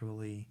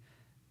actually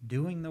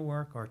doing the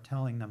work or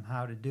telling them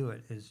how to do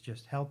it, is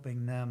just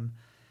helping them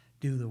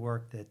do the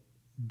work that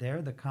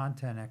they're the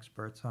content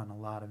experts on a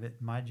lot of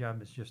it. My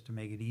job is just to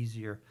make it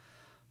easier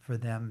for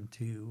them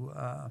to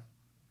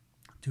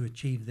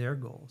achieve their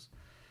goals.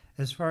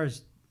 As far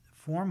as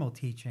formal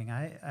teaching,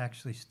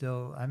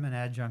 I'm an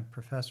adjunct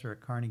professor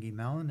at Carnegie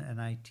Mellon,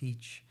 and I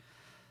teach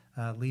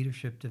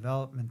leadership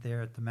development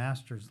there at the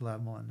master's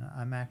level. And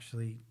I'm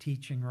actually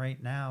teaching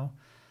right now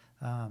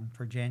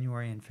for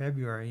January and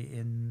February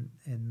in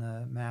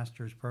the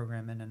master's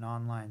program in an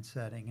online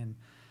setting.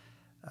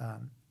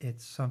 And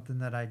it's something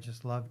that I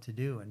just love to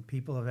do. And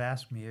people have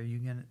asked me,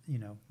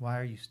 why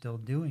are you still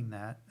doing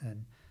that?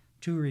 And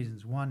two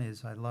reasons. One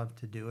is I love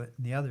to do it.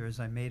 And the other is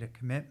I made a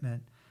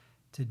commitment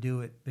to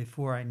do it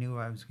before I knew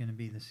I was going to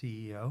be the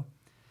CEO.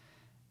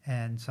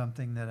 And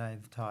something that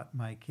I've taught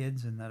my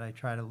kids and that I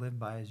try to live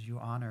by is you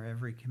honor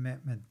every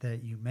commitment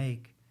that you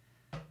make,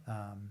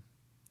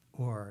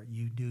 or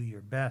you do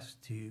your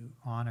best to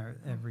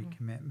honor every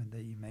commitment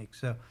that you make.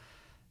 So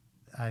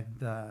I've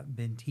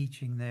been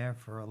teaching there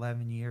for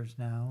 11 years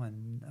now,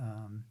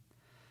 and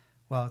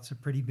while it's a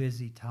pretty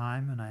busy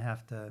time and I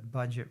have to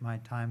budget my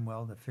time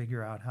well to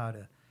figure out how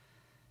to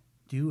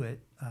do it,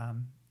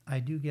 I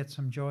do get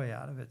some joy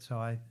out of it. So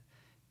I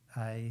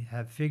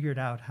have figured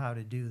out how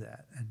to do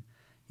that. And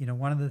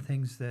one of the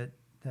things that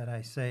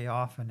I say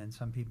often, and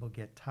some people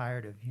get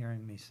tired of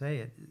hearing me say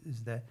it,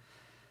 is that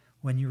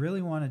when you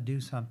really want to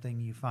do something,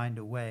 you find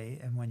a way,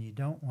 and when you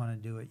don't want to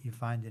do it, you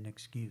find an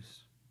excuse.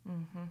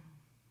 Mm-hmm.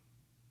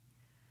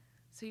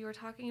 So you were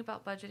talking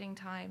about budgeting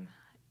time,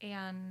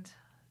 and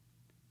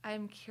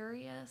I'm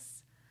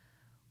curious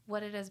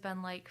what it has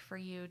been like for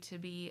you to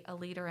be a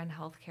leader in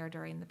healthcare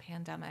during the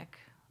pandemic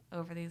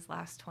over these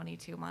last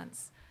 22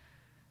 months,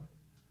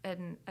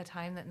 in a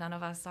time that none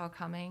of us saw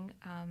coming.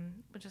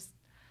 But just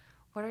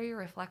what are your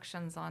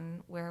reflections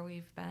on where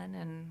we've been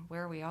and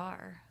where we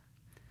are?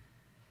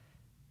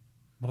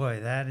 Boy,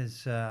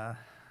 that's a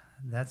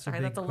big that's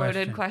a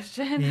loaded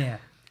question. Yeah.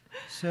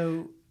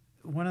 So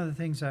one of the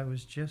things I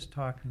was just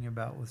talking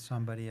about with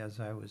somebody as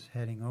I was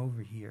heading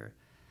over here,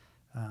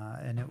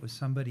 and it was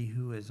somebody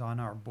who is on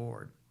our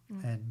board,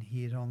 and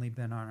he had only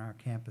been on our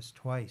campus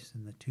twice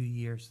in the 2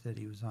 years that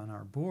he was on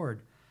our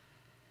board.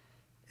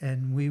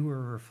 And we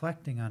were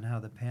reflecting on how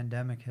the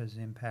pandemic has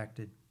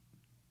impacted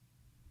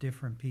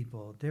different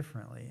people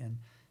differently. And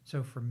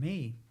so for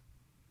me,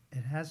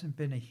 it hasn't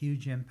been a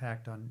huge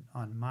impact on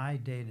my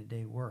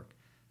day-to-day work.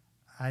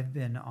 I've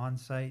been on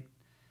site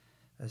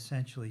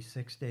essentially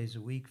 6 days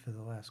a week for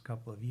the last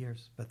couple of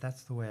years, but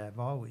that's the way I've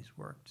always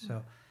worked.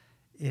 So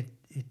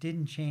it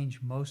didn't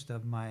change most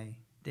of my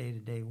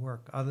day-to-day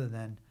work, other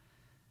than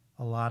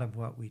a lot of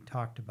what we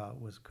talked about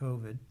was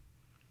COVID.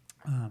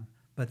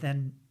 But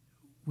then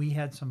we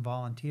had some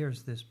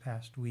volunteers this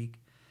past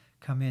week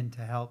come in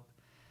to help,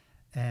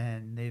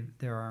 and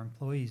they're our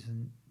employees,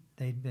 and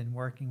they'd been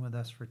working with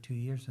us for 2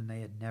 years, and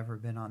they had never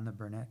been on the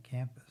Burnett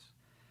campus.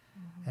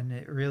 And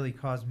it really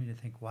caused me to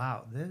think,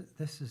 wow,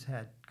 this has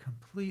had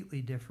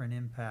completely different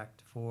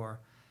impact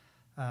for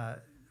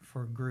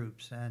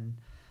groups. And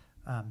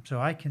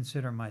so I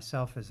consider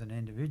myself as an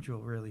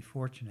individual really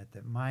fortunate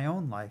that my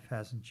own life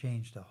hasn't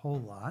changed a whole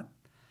lot.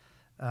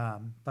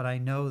 But I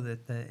know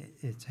that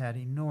it's had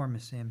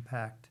enormous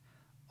impact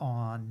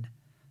on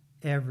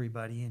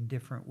everybody in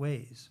different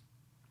ways.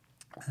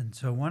 And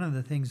so one of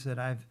the things that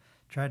I've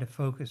tried to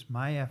focus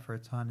my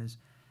efforts on is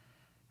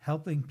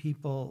helping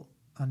people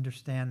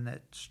understand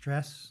that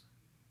stress,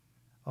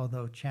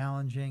 although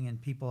challenging,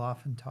 and people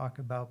often talk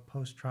about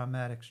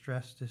post-traumatic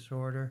stress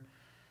disorder,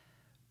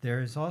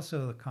 there is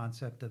also the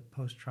concept of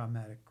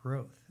post-traumatic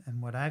growth.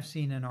 And what I've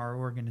seen in our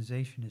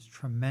organization is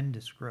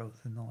tremendous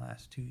growth in the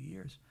last 2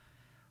 years.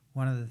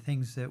 One of the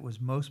things that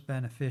was most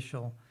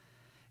beneficial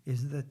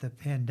is that the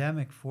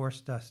pandemic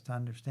forced us to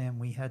understand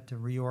we had to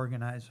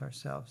reorganize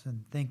ourselves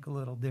and think a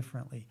little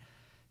differently.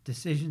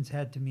 Decisions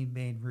had to be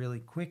made really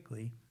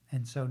quickly,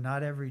 and so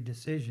not every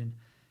decision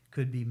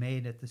could be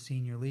made at the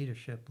senior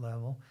leadership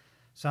level,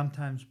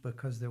 sometimes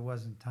because there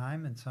wasn't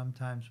time and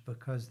sometimes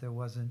because there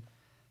wasn't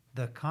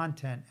the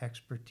content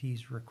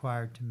expertise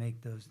required to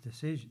make those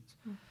decisions.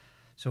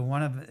 So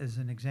as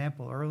an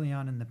example, early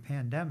on in the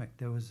pandemic,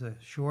 there was a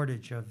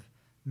shortage of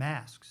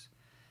masks,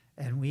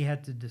 and we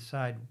had to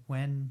decide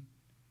when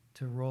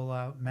to roll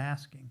out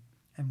masking.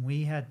 And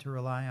we had to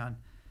rely on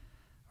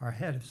our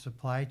head of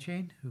supply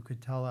chain, who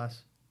could tell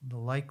us the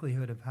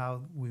likelihood of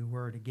how we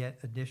were to get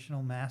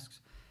additional masks,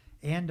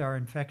 and our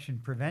infection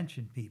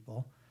prevention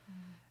people.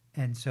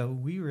 And so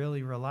we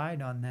really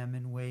relied on them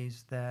in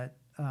ways that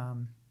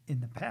in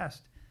the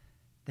past,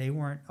 they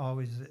weren't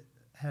always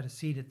had a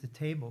seat at the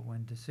table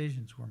when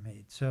decisions were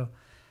made. So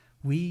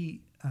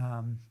we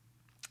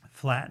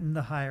flattened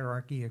the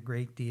hierarchy a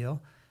great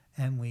deal,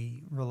 and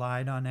we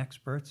relied on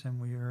experts, and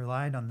we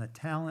relied on the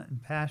talent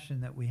and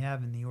passion that we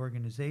have in the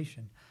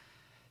organization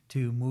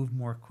to move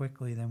more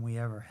quickly than we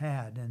ever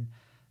had. And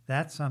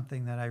that's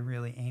something that I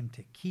really aim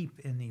to keep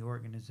in the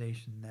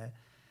organization, that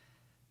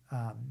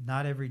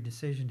not every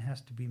decision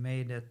has to be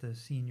made at the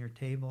senior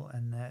table,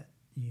 and that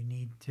you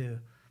need to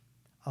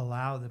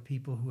allow the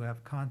people who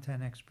have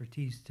content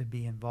expertise to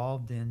be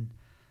involved in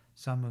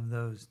some of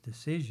those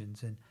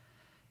decisions. And,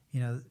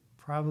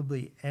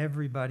 probably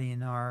everybody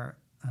in our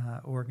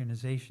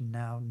organization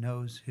now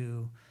knows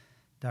who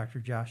Dr.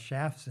 Josh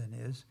Shafson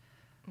is.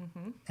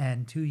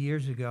 And 2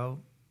 years ago,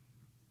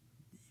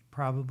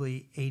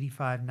 probably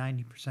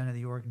 85-90% of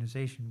the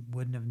organization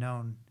wouldn't have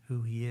known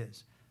who he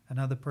is.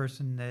 Another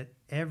person that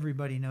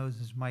everybody knows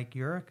is Mike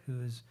Urich,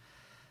 who is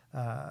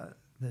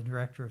the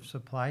director of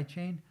supply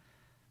chain.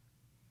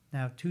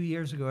 Now, 2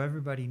 years ago,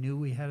 everybody knew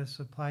we had a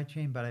supply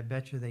chain, but I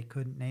bet you they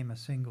couldn't name a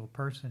single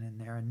person in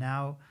there. And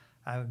now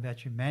I would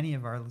bet you many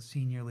of our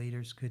senior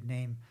leaders could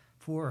name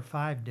 4 or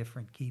 5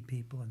 different key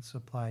people in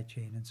supply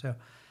chain. And so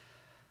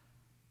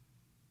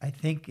I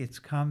think it's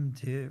come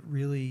to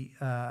really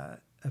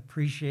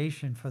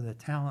appreciation for the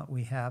talent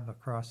we have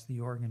across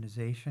the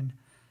organization.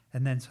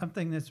 And then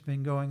something that's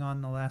been going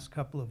on the last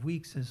couple of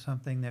weeks is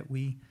something that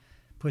we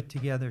put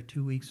together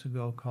 2 weeks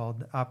ago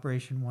called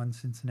Operation One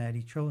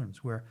Cincinnati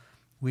Children's, where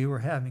we were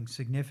having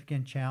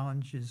significant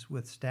challenges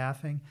with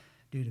staffing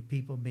due to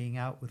people being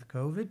out with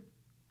COVID.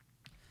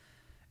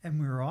 And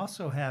we were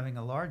also having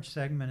a large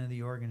segment of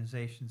the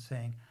organization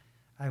saying,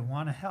 I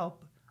want to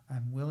help,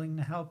 I'm willing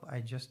to help,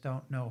 I just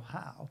don't know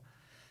how.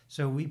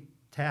 So we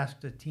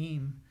tasked a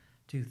team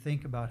to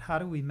think about how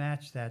do we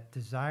match that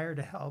desire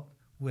to help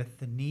with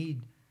the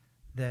need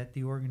that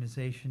the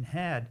organization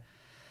had.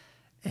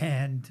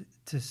 And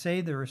to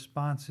say the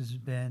response has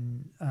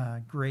been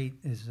great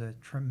is a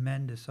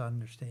tremendous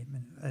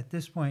understatement. At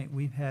this point,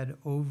 we've had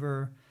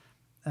over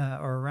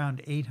or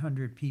around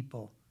 800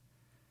 people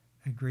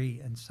agree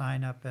and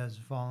sign up as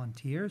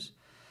volunteers.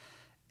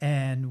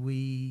 And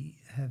we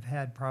have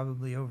had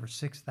probably over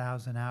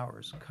 6,000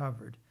 hours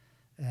covered.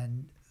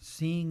 And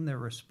seeing the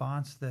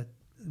response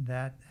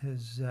that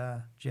has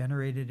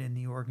generated in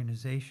the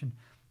organization,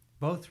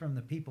 both from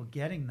the people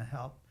getting the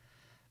help,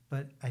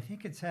 but I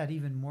think it's had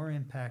even more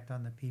impact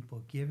on the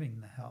people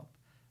giving the help.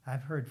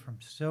 I've heard from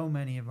so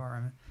many of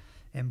our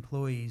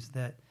employees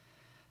that,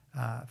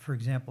 for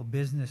example,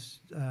 business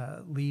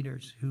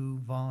leaders who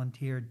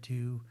volunteered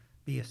to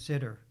be a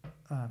sitter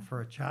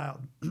for a child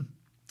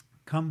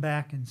come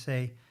back and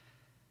say,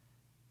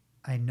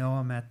 I know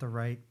I'm at the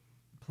right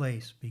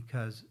place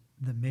because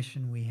the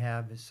mission we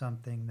have is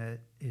something that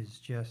is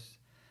just,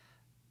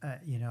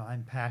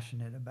 I'm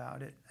passionate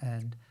about it.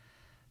 And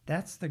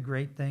that's the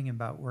great thing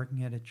about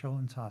working at a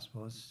children's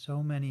hospital is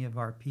so many of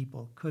our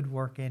people could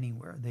work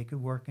anywhere. They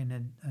could work in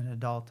an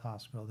adult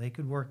hospital. They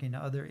could work in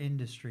other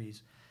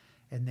industries,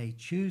 and they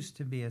choose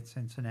to be at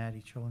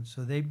Cincinnati Children's.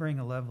 So they bring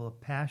a level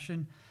of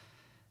passion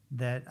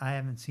that I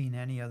haven't seen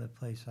any other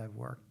place I've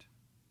worked.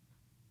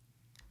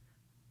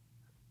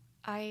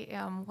 I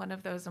am one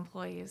of those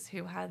employees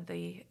who had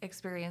the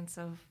experience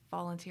of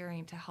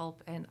volunteering to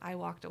help, and I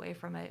walked away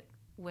from it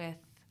with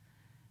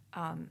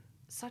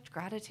such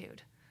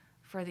gratitude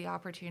for the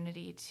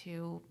opportunity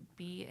to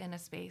be in a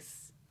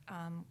space,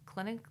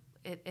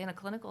 in a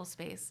clinical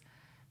space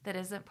that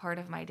isn't part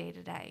of my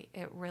day-to-day.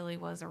 It really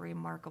was a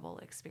remarkable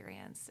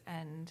experience,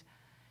 and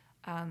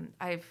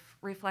I've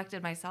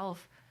reflected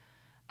myself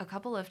a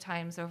couple of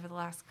times over the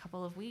last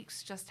couple of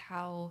weeks just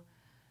how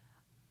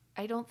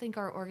I don't think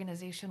our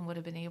organization would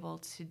have been able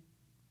to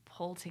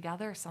pull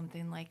together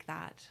something like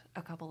that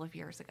a couple of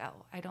years ago.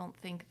 I don't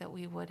think that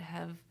we would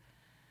have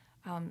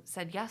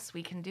said, yes,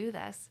 we can do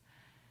this.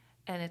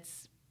 And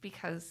it's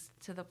because,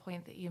 to the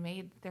point that you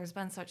made, there's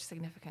been such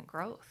significant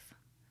growth.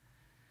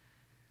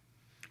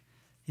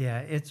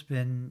 Yeah, it's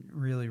been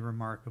really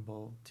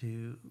remarkable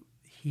to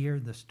hear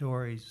the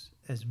stories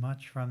as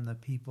much from the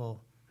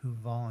people who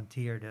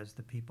volunteered as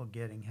the people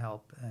getting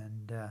help.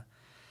 And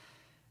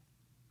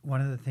one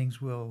of the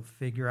things we'll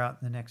figure out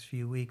in the next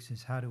few weeks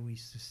is how do we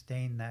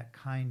sustain that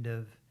kind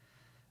of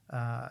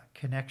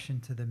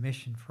connection to the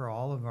mission for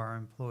all of our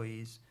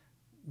employees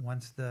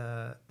once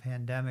the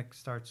pandemic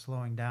starts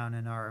slowing down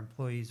and our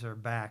employees are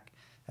back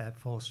at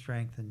full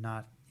strength and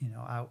not,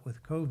 out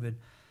with COVID.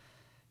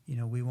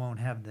 We won't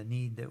have the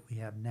need that we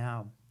have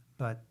now,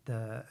 but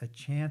a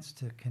chance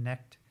to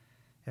connect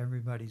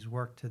everybody's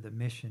work to the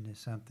mission is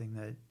something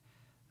that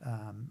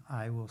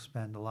I will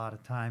spend a lot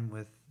of time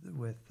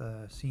with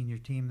the senior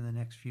team in the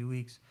next few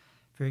weeks,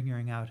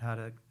 figuring out how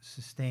to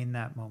sustain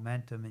that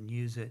momentum and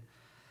use it.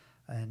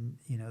 And,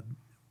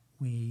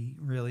 we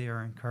really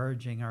are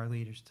encouraging our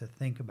leaders to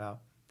think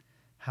about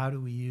how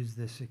do we use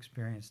this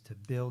experience to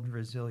build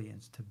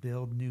resilience, to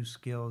build new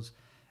skills,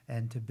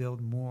 and to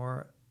build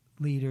more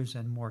leaders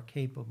and more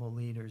capable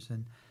leaders.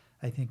 And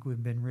I think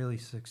we've been really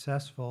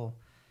successful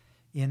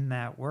in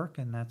that work,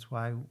 and that's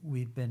why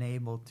we've been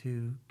able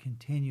to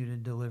continue to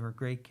deliver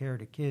great care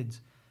to kids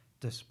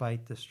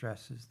despite the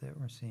stresses that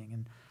we're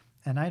seeing.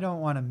 And I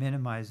don't want to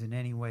minimize in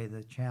any way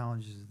the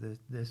challenges that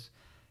this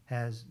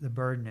has, the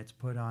burden it's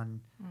put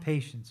on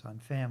patients, on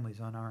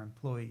families, on our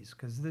employees,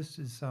 because this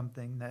is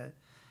something that,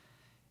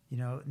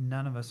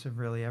 none of us have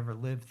really ever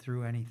lived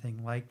through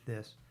anything like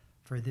this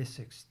for this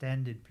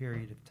extended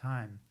period of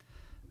time.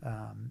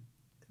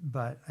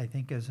 But I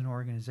think as an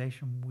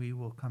organization, we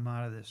will come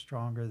out of this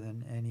stronger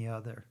than any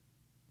other.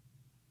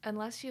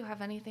 Unless you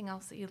have anything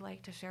else that you'd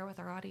like to share with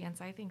our audience,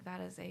 I think that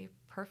is a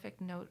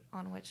perfect note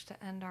on which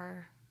to end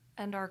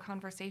our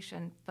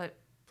conversation. But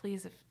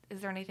please, is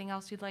there anything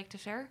else you'd like to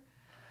share?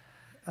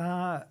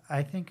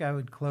 I think I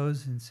would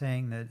close in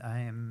saying that I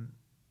am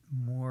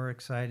more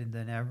excited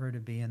than ever to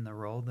be in the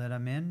role that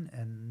I'm in,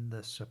 and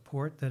the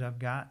support that I've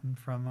gotten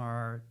from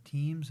our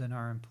teams and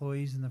our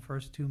employees in the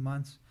first 2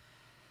 months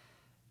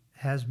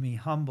has me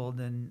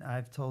humbled. And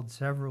I've told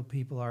several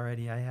people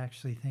already, I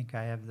actually think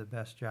I have the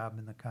best job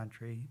in the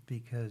country,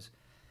 because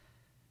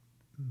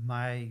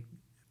my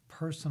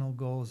personal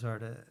goals are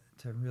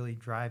to really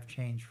drive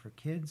change for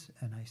kids,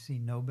 and I see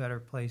no better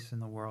place in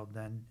the world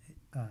than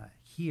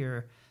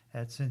here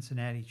at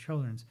Cincinnati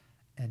Children's,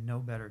 and no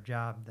better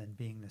job than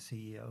being the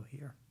CEO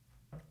here.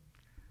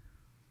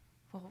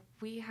 Well,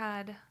 we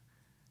had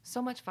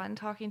so much fun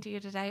talking to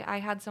you today. I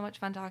had so much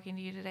fun talking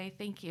to you today.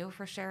 Thank you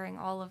for sharing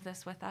all of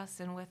this with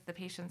us and with the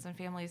patients and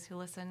families who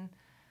listen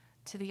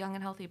to the Young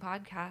and Healthy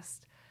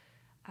podcast.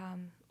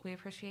 We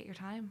appreciate your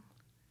time.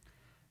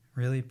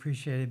 Really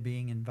appreciated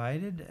being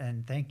invited,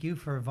 and thank you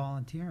for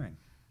volunteering.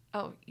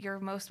 Oh,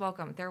 you're most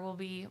welcome. There will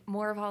be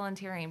more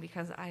volunteering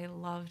because I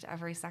loved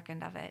every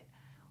second of it.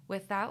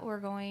 With that, we're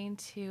going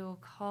to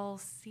call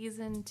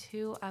Season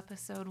 2,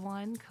 Episode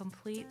 1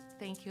 complete.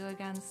 Thank you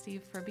again,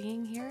 Steve, for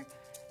being here,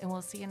 and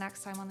we'll see you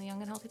next time on the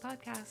Young and Healthy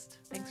podcast.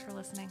 Thanks for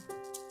listening.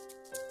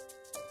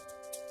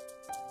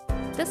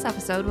 This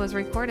episode was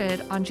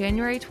recorded on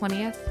January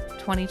 20th,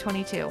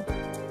 2022.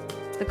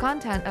 The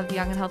content of the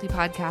Young and Healthy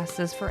podcast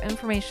is for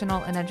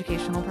informational and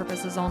educational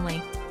purposes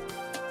only.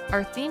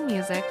 Our theme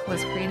music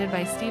was created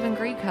by Stephen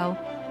Greco,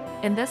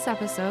 and this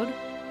episode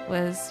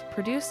was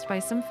produced by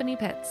Symphony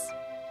Pitts.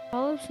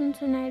 Follow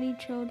Cincinnati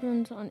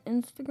Children's on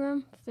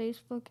Instagram,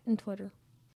 Facebook, and Twitter.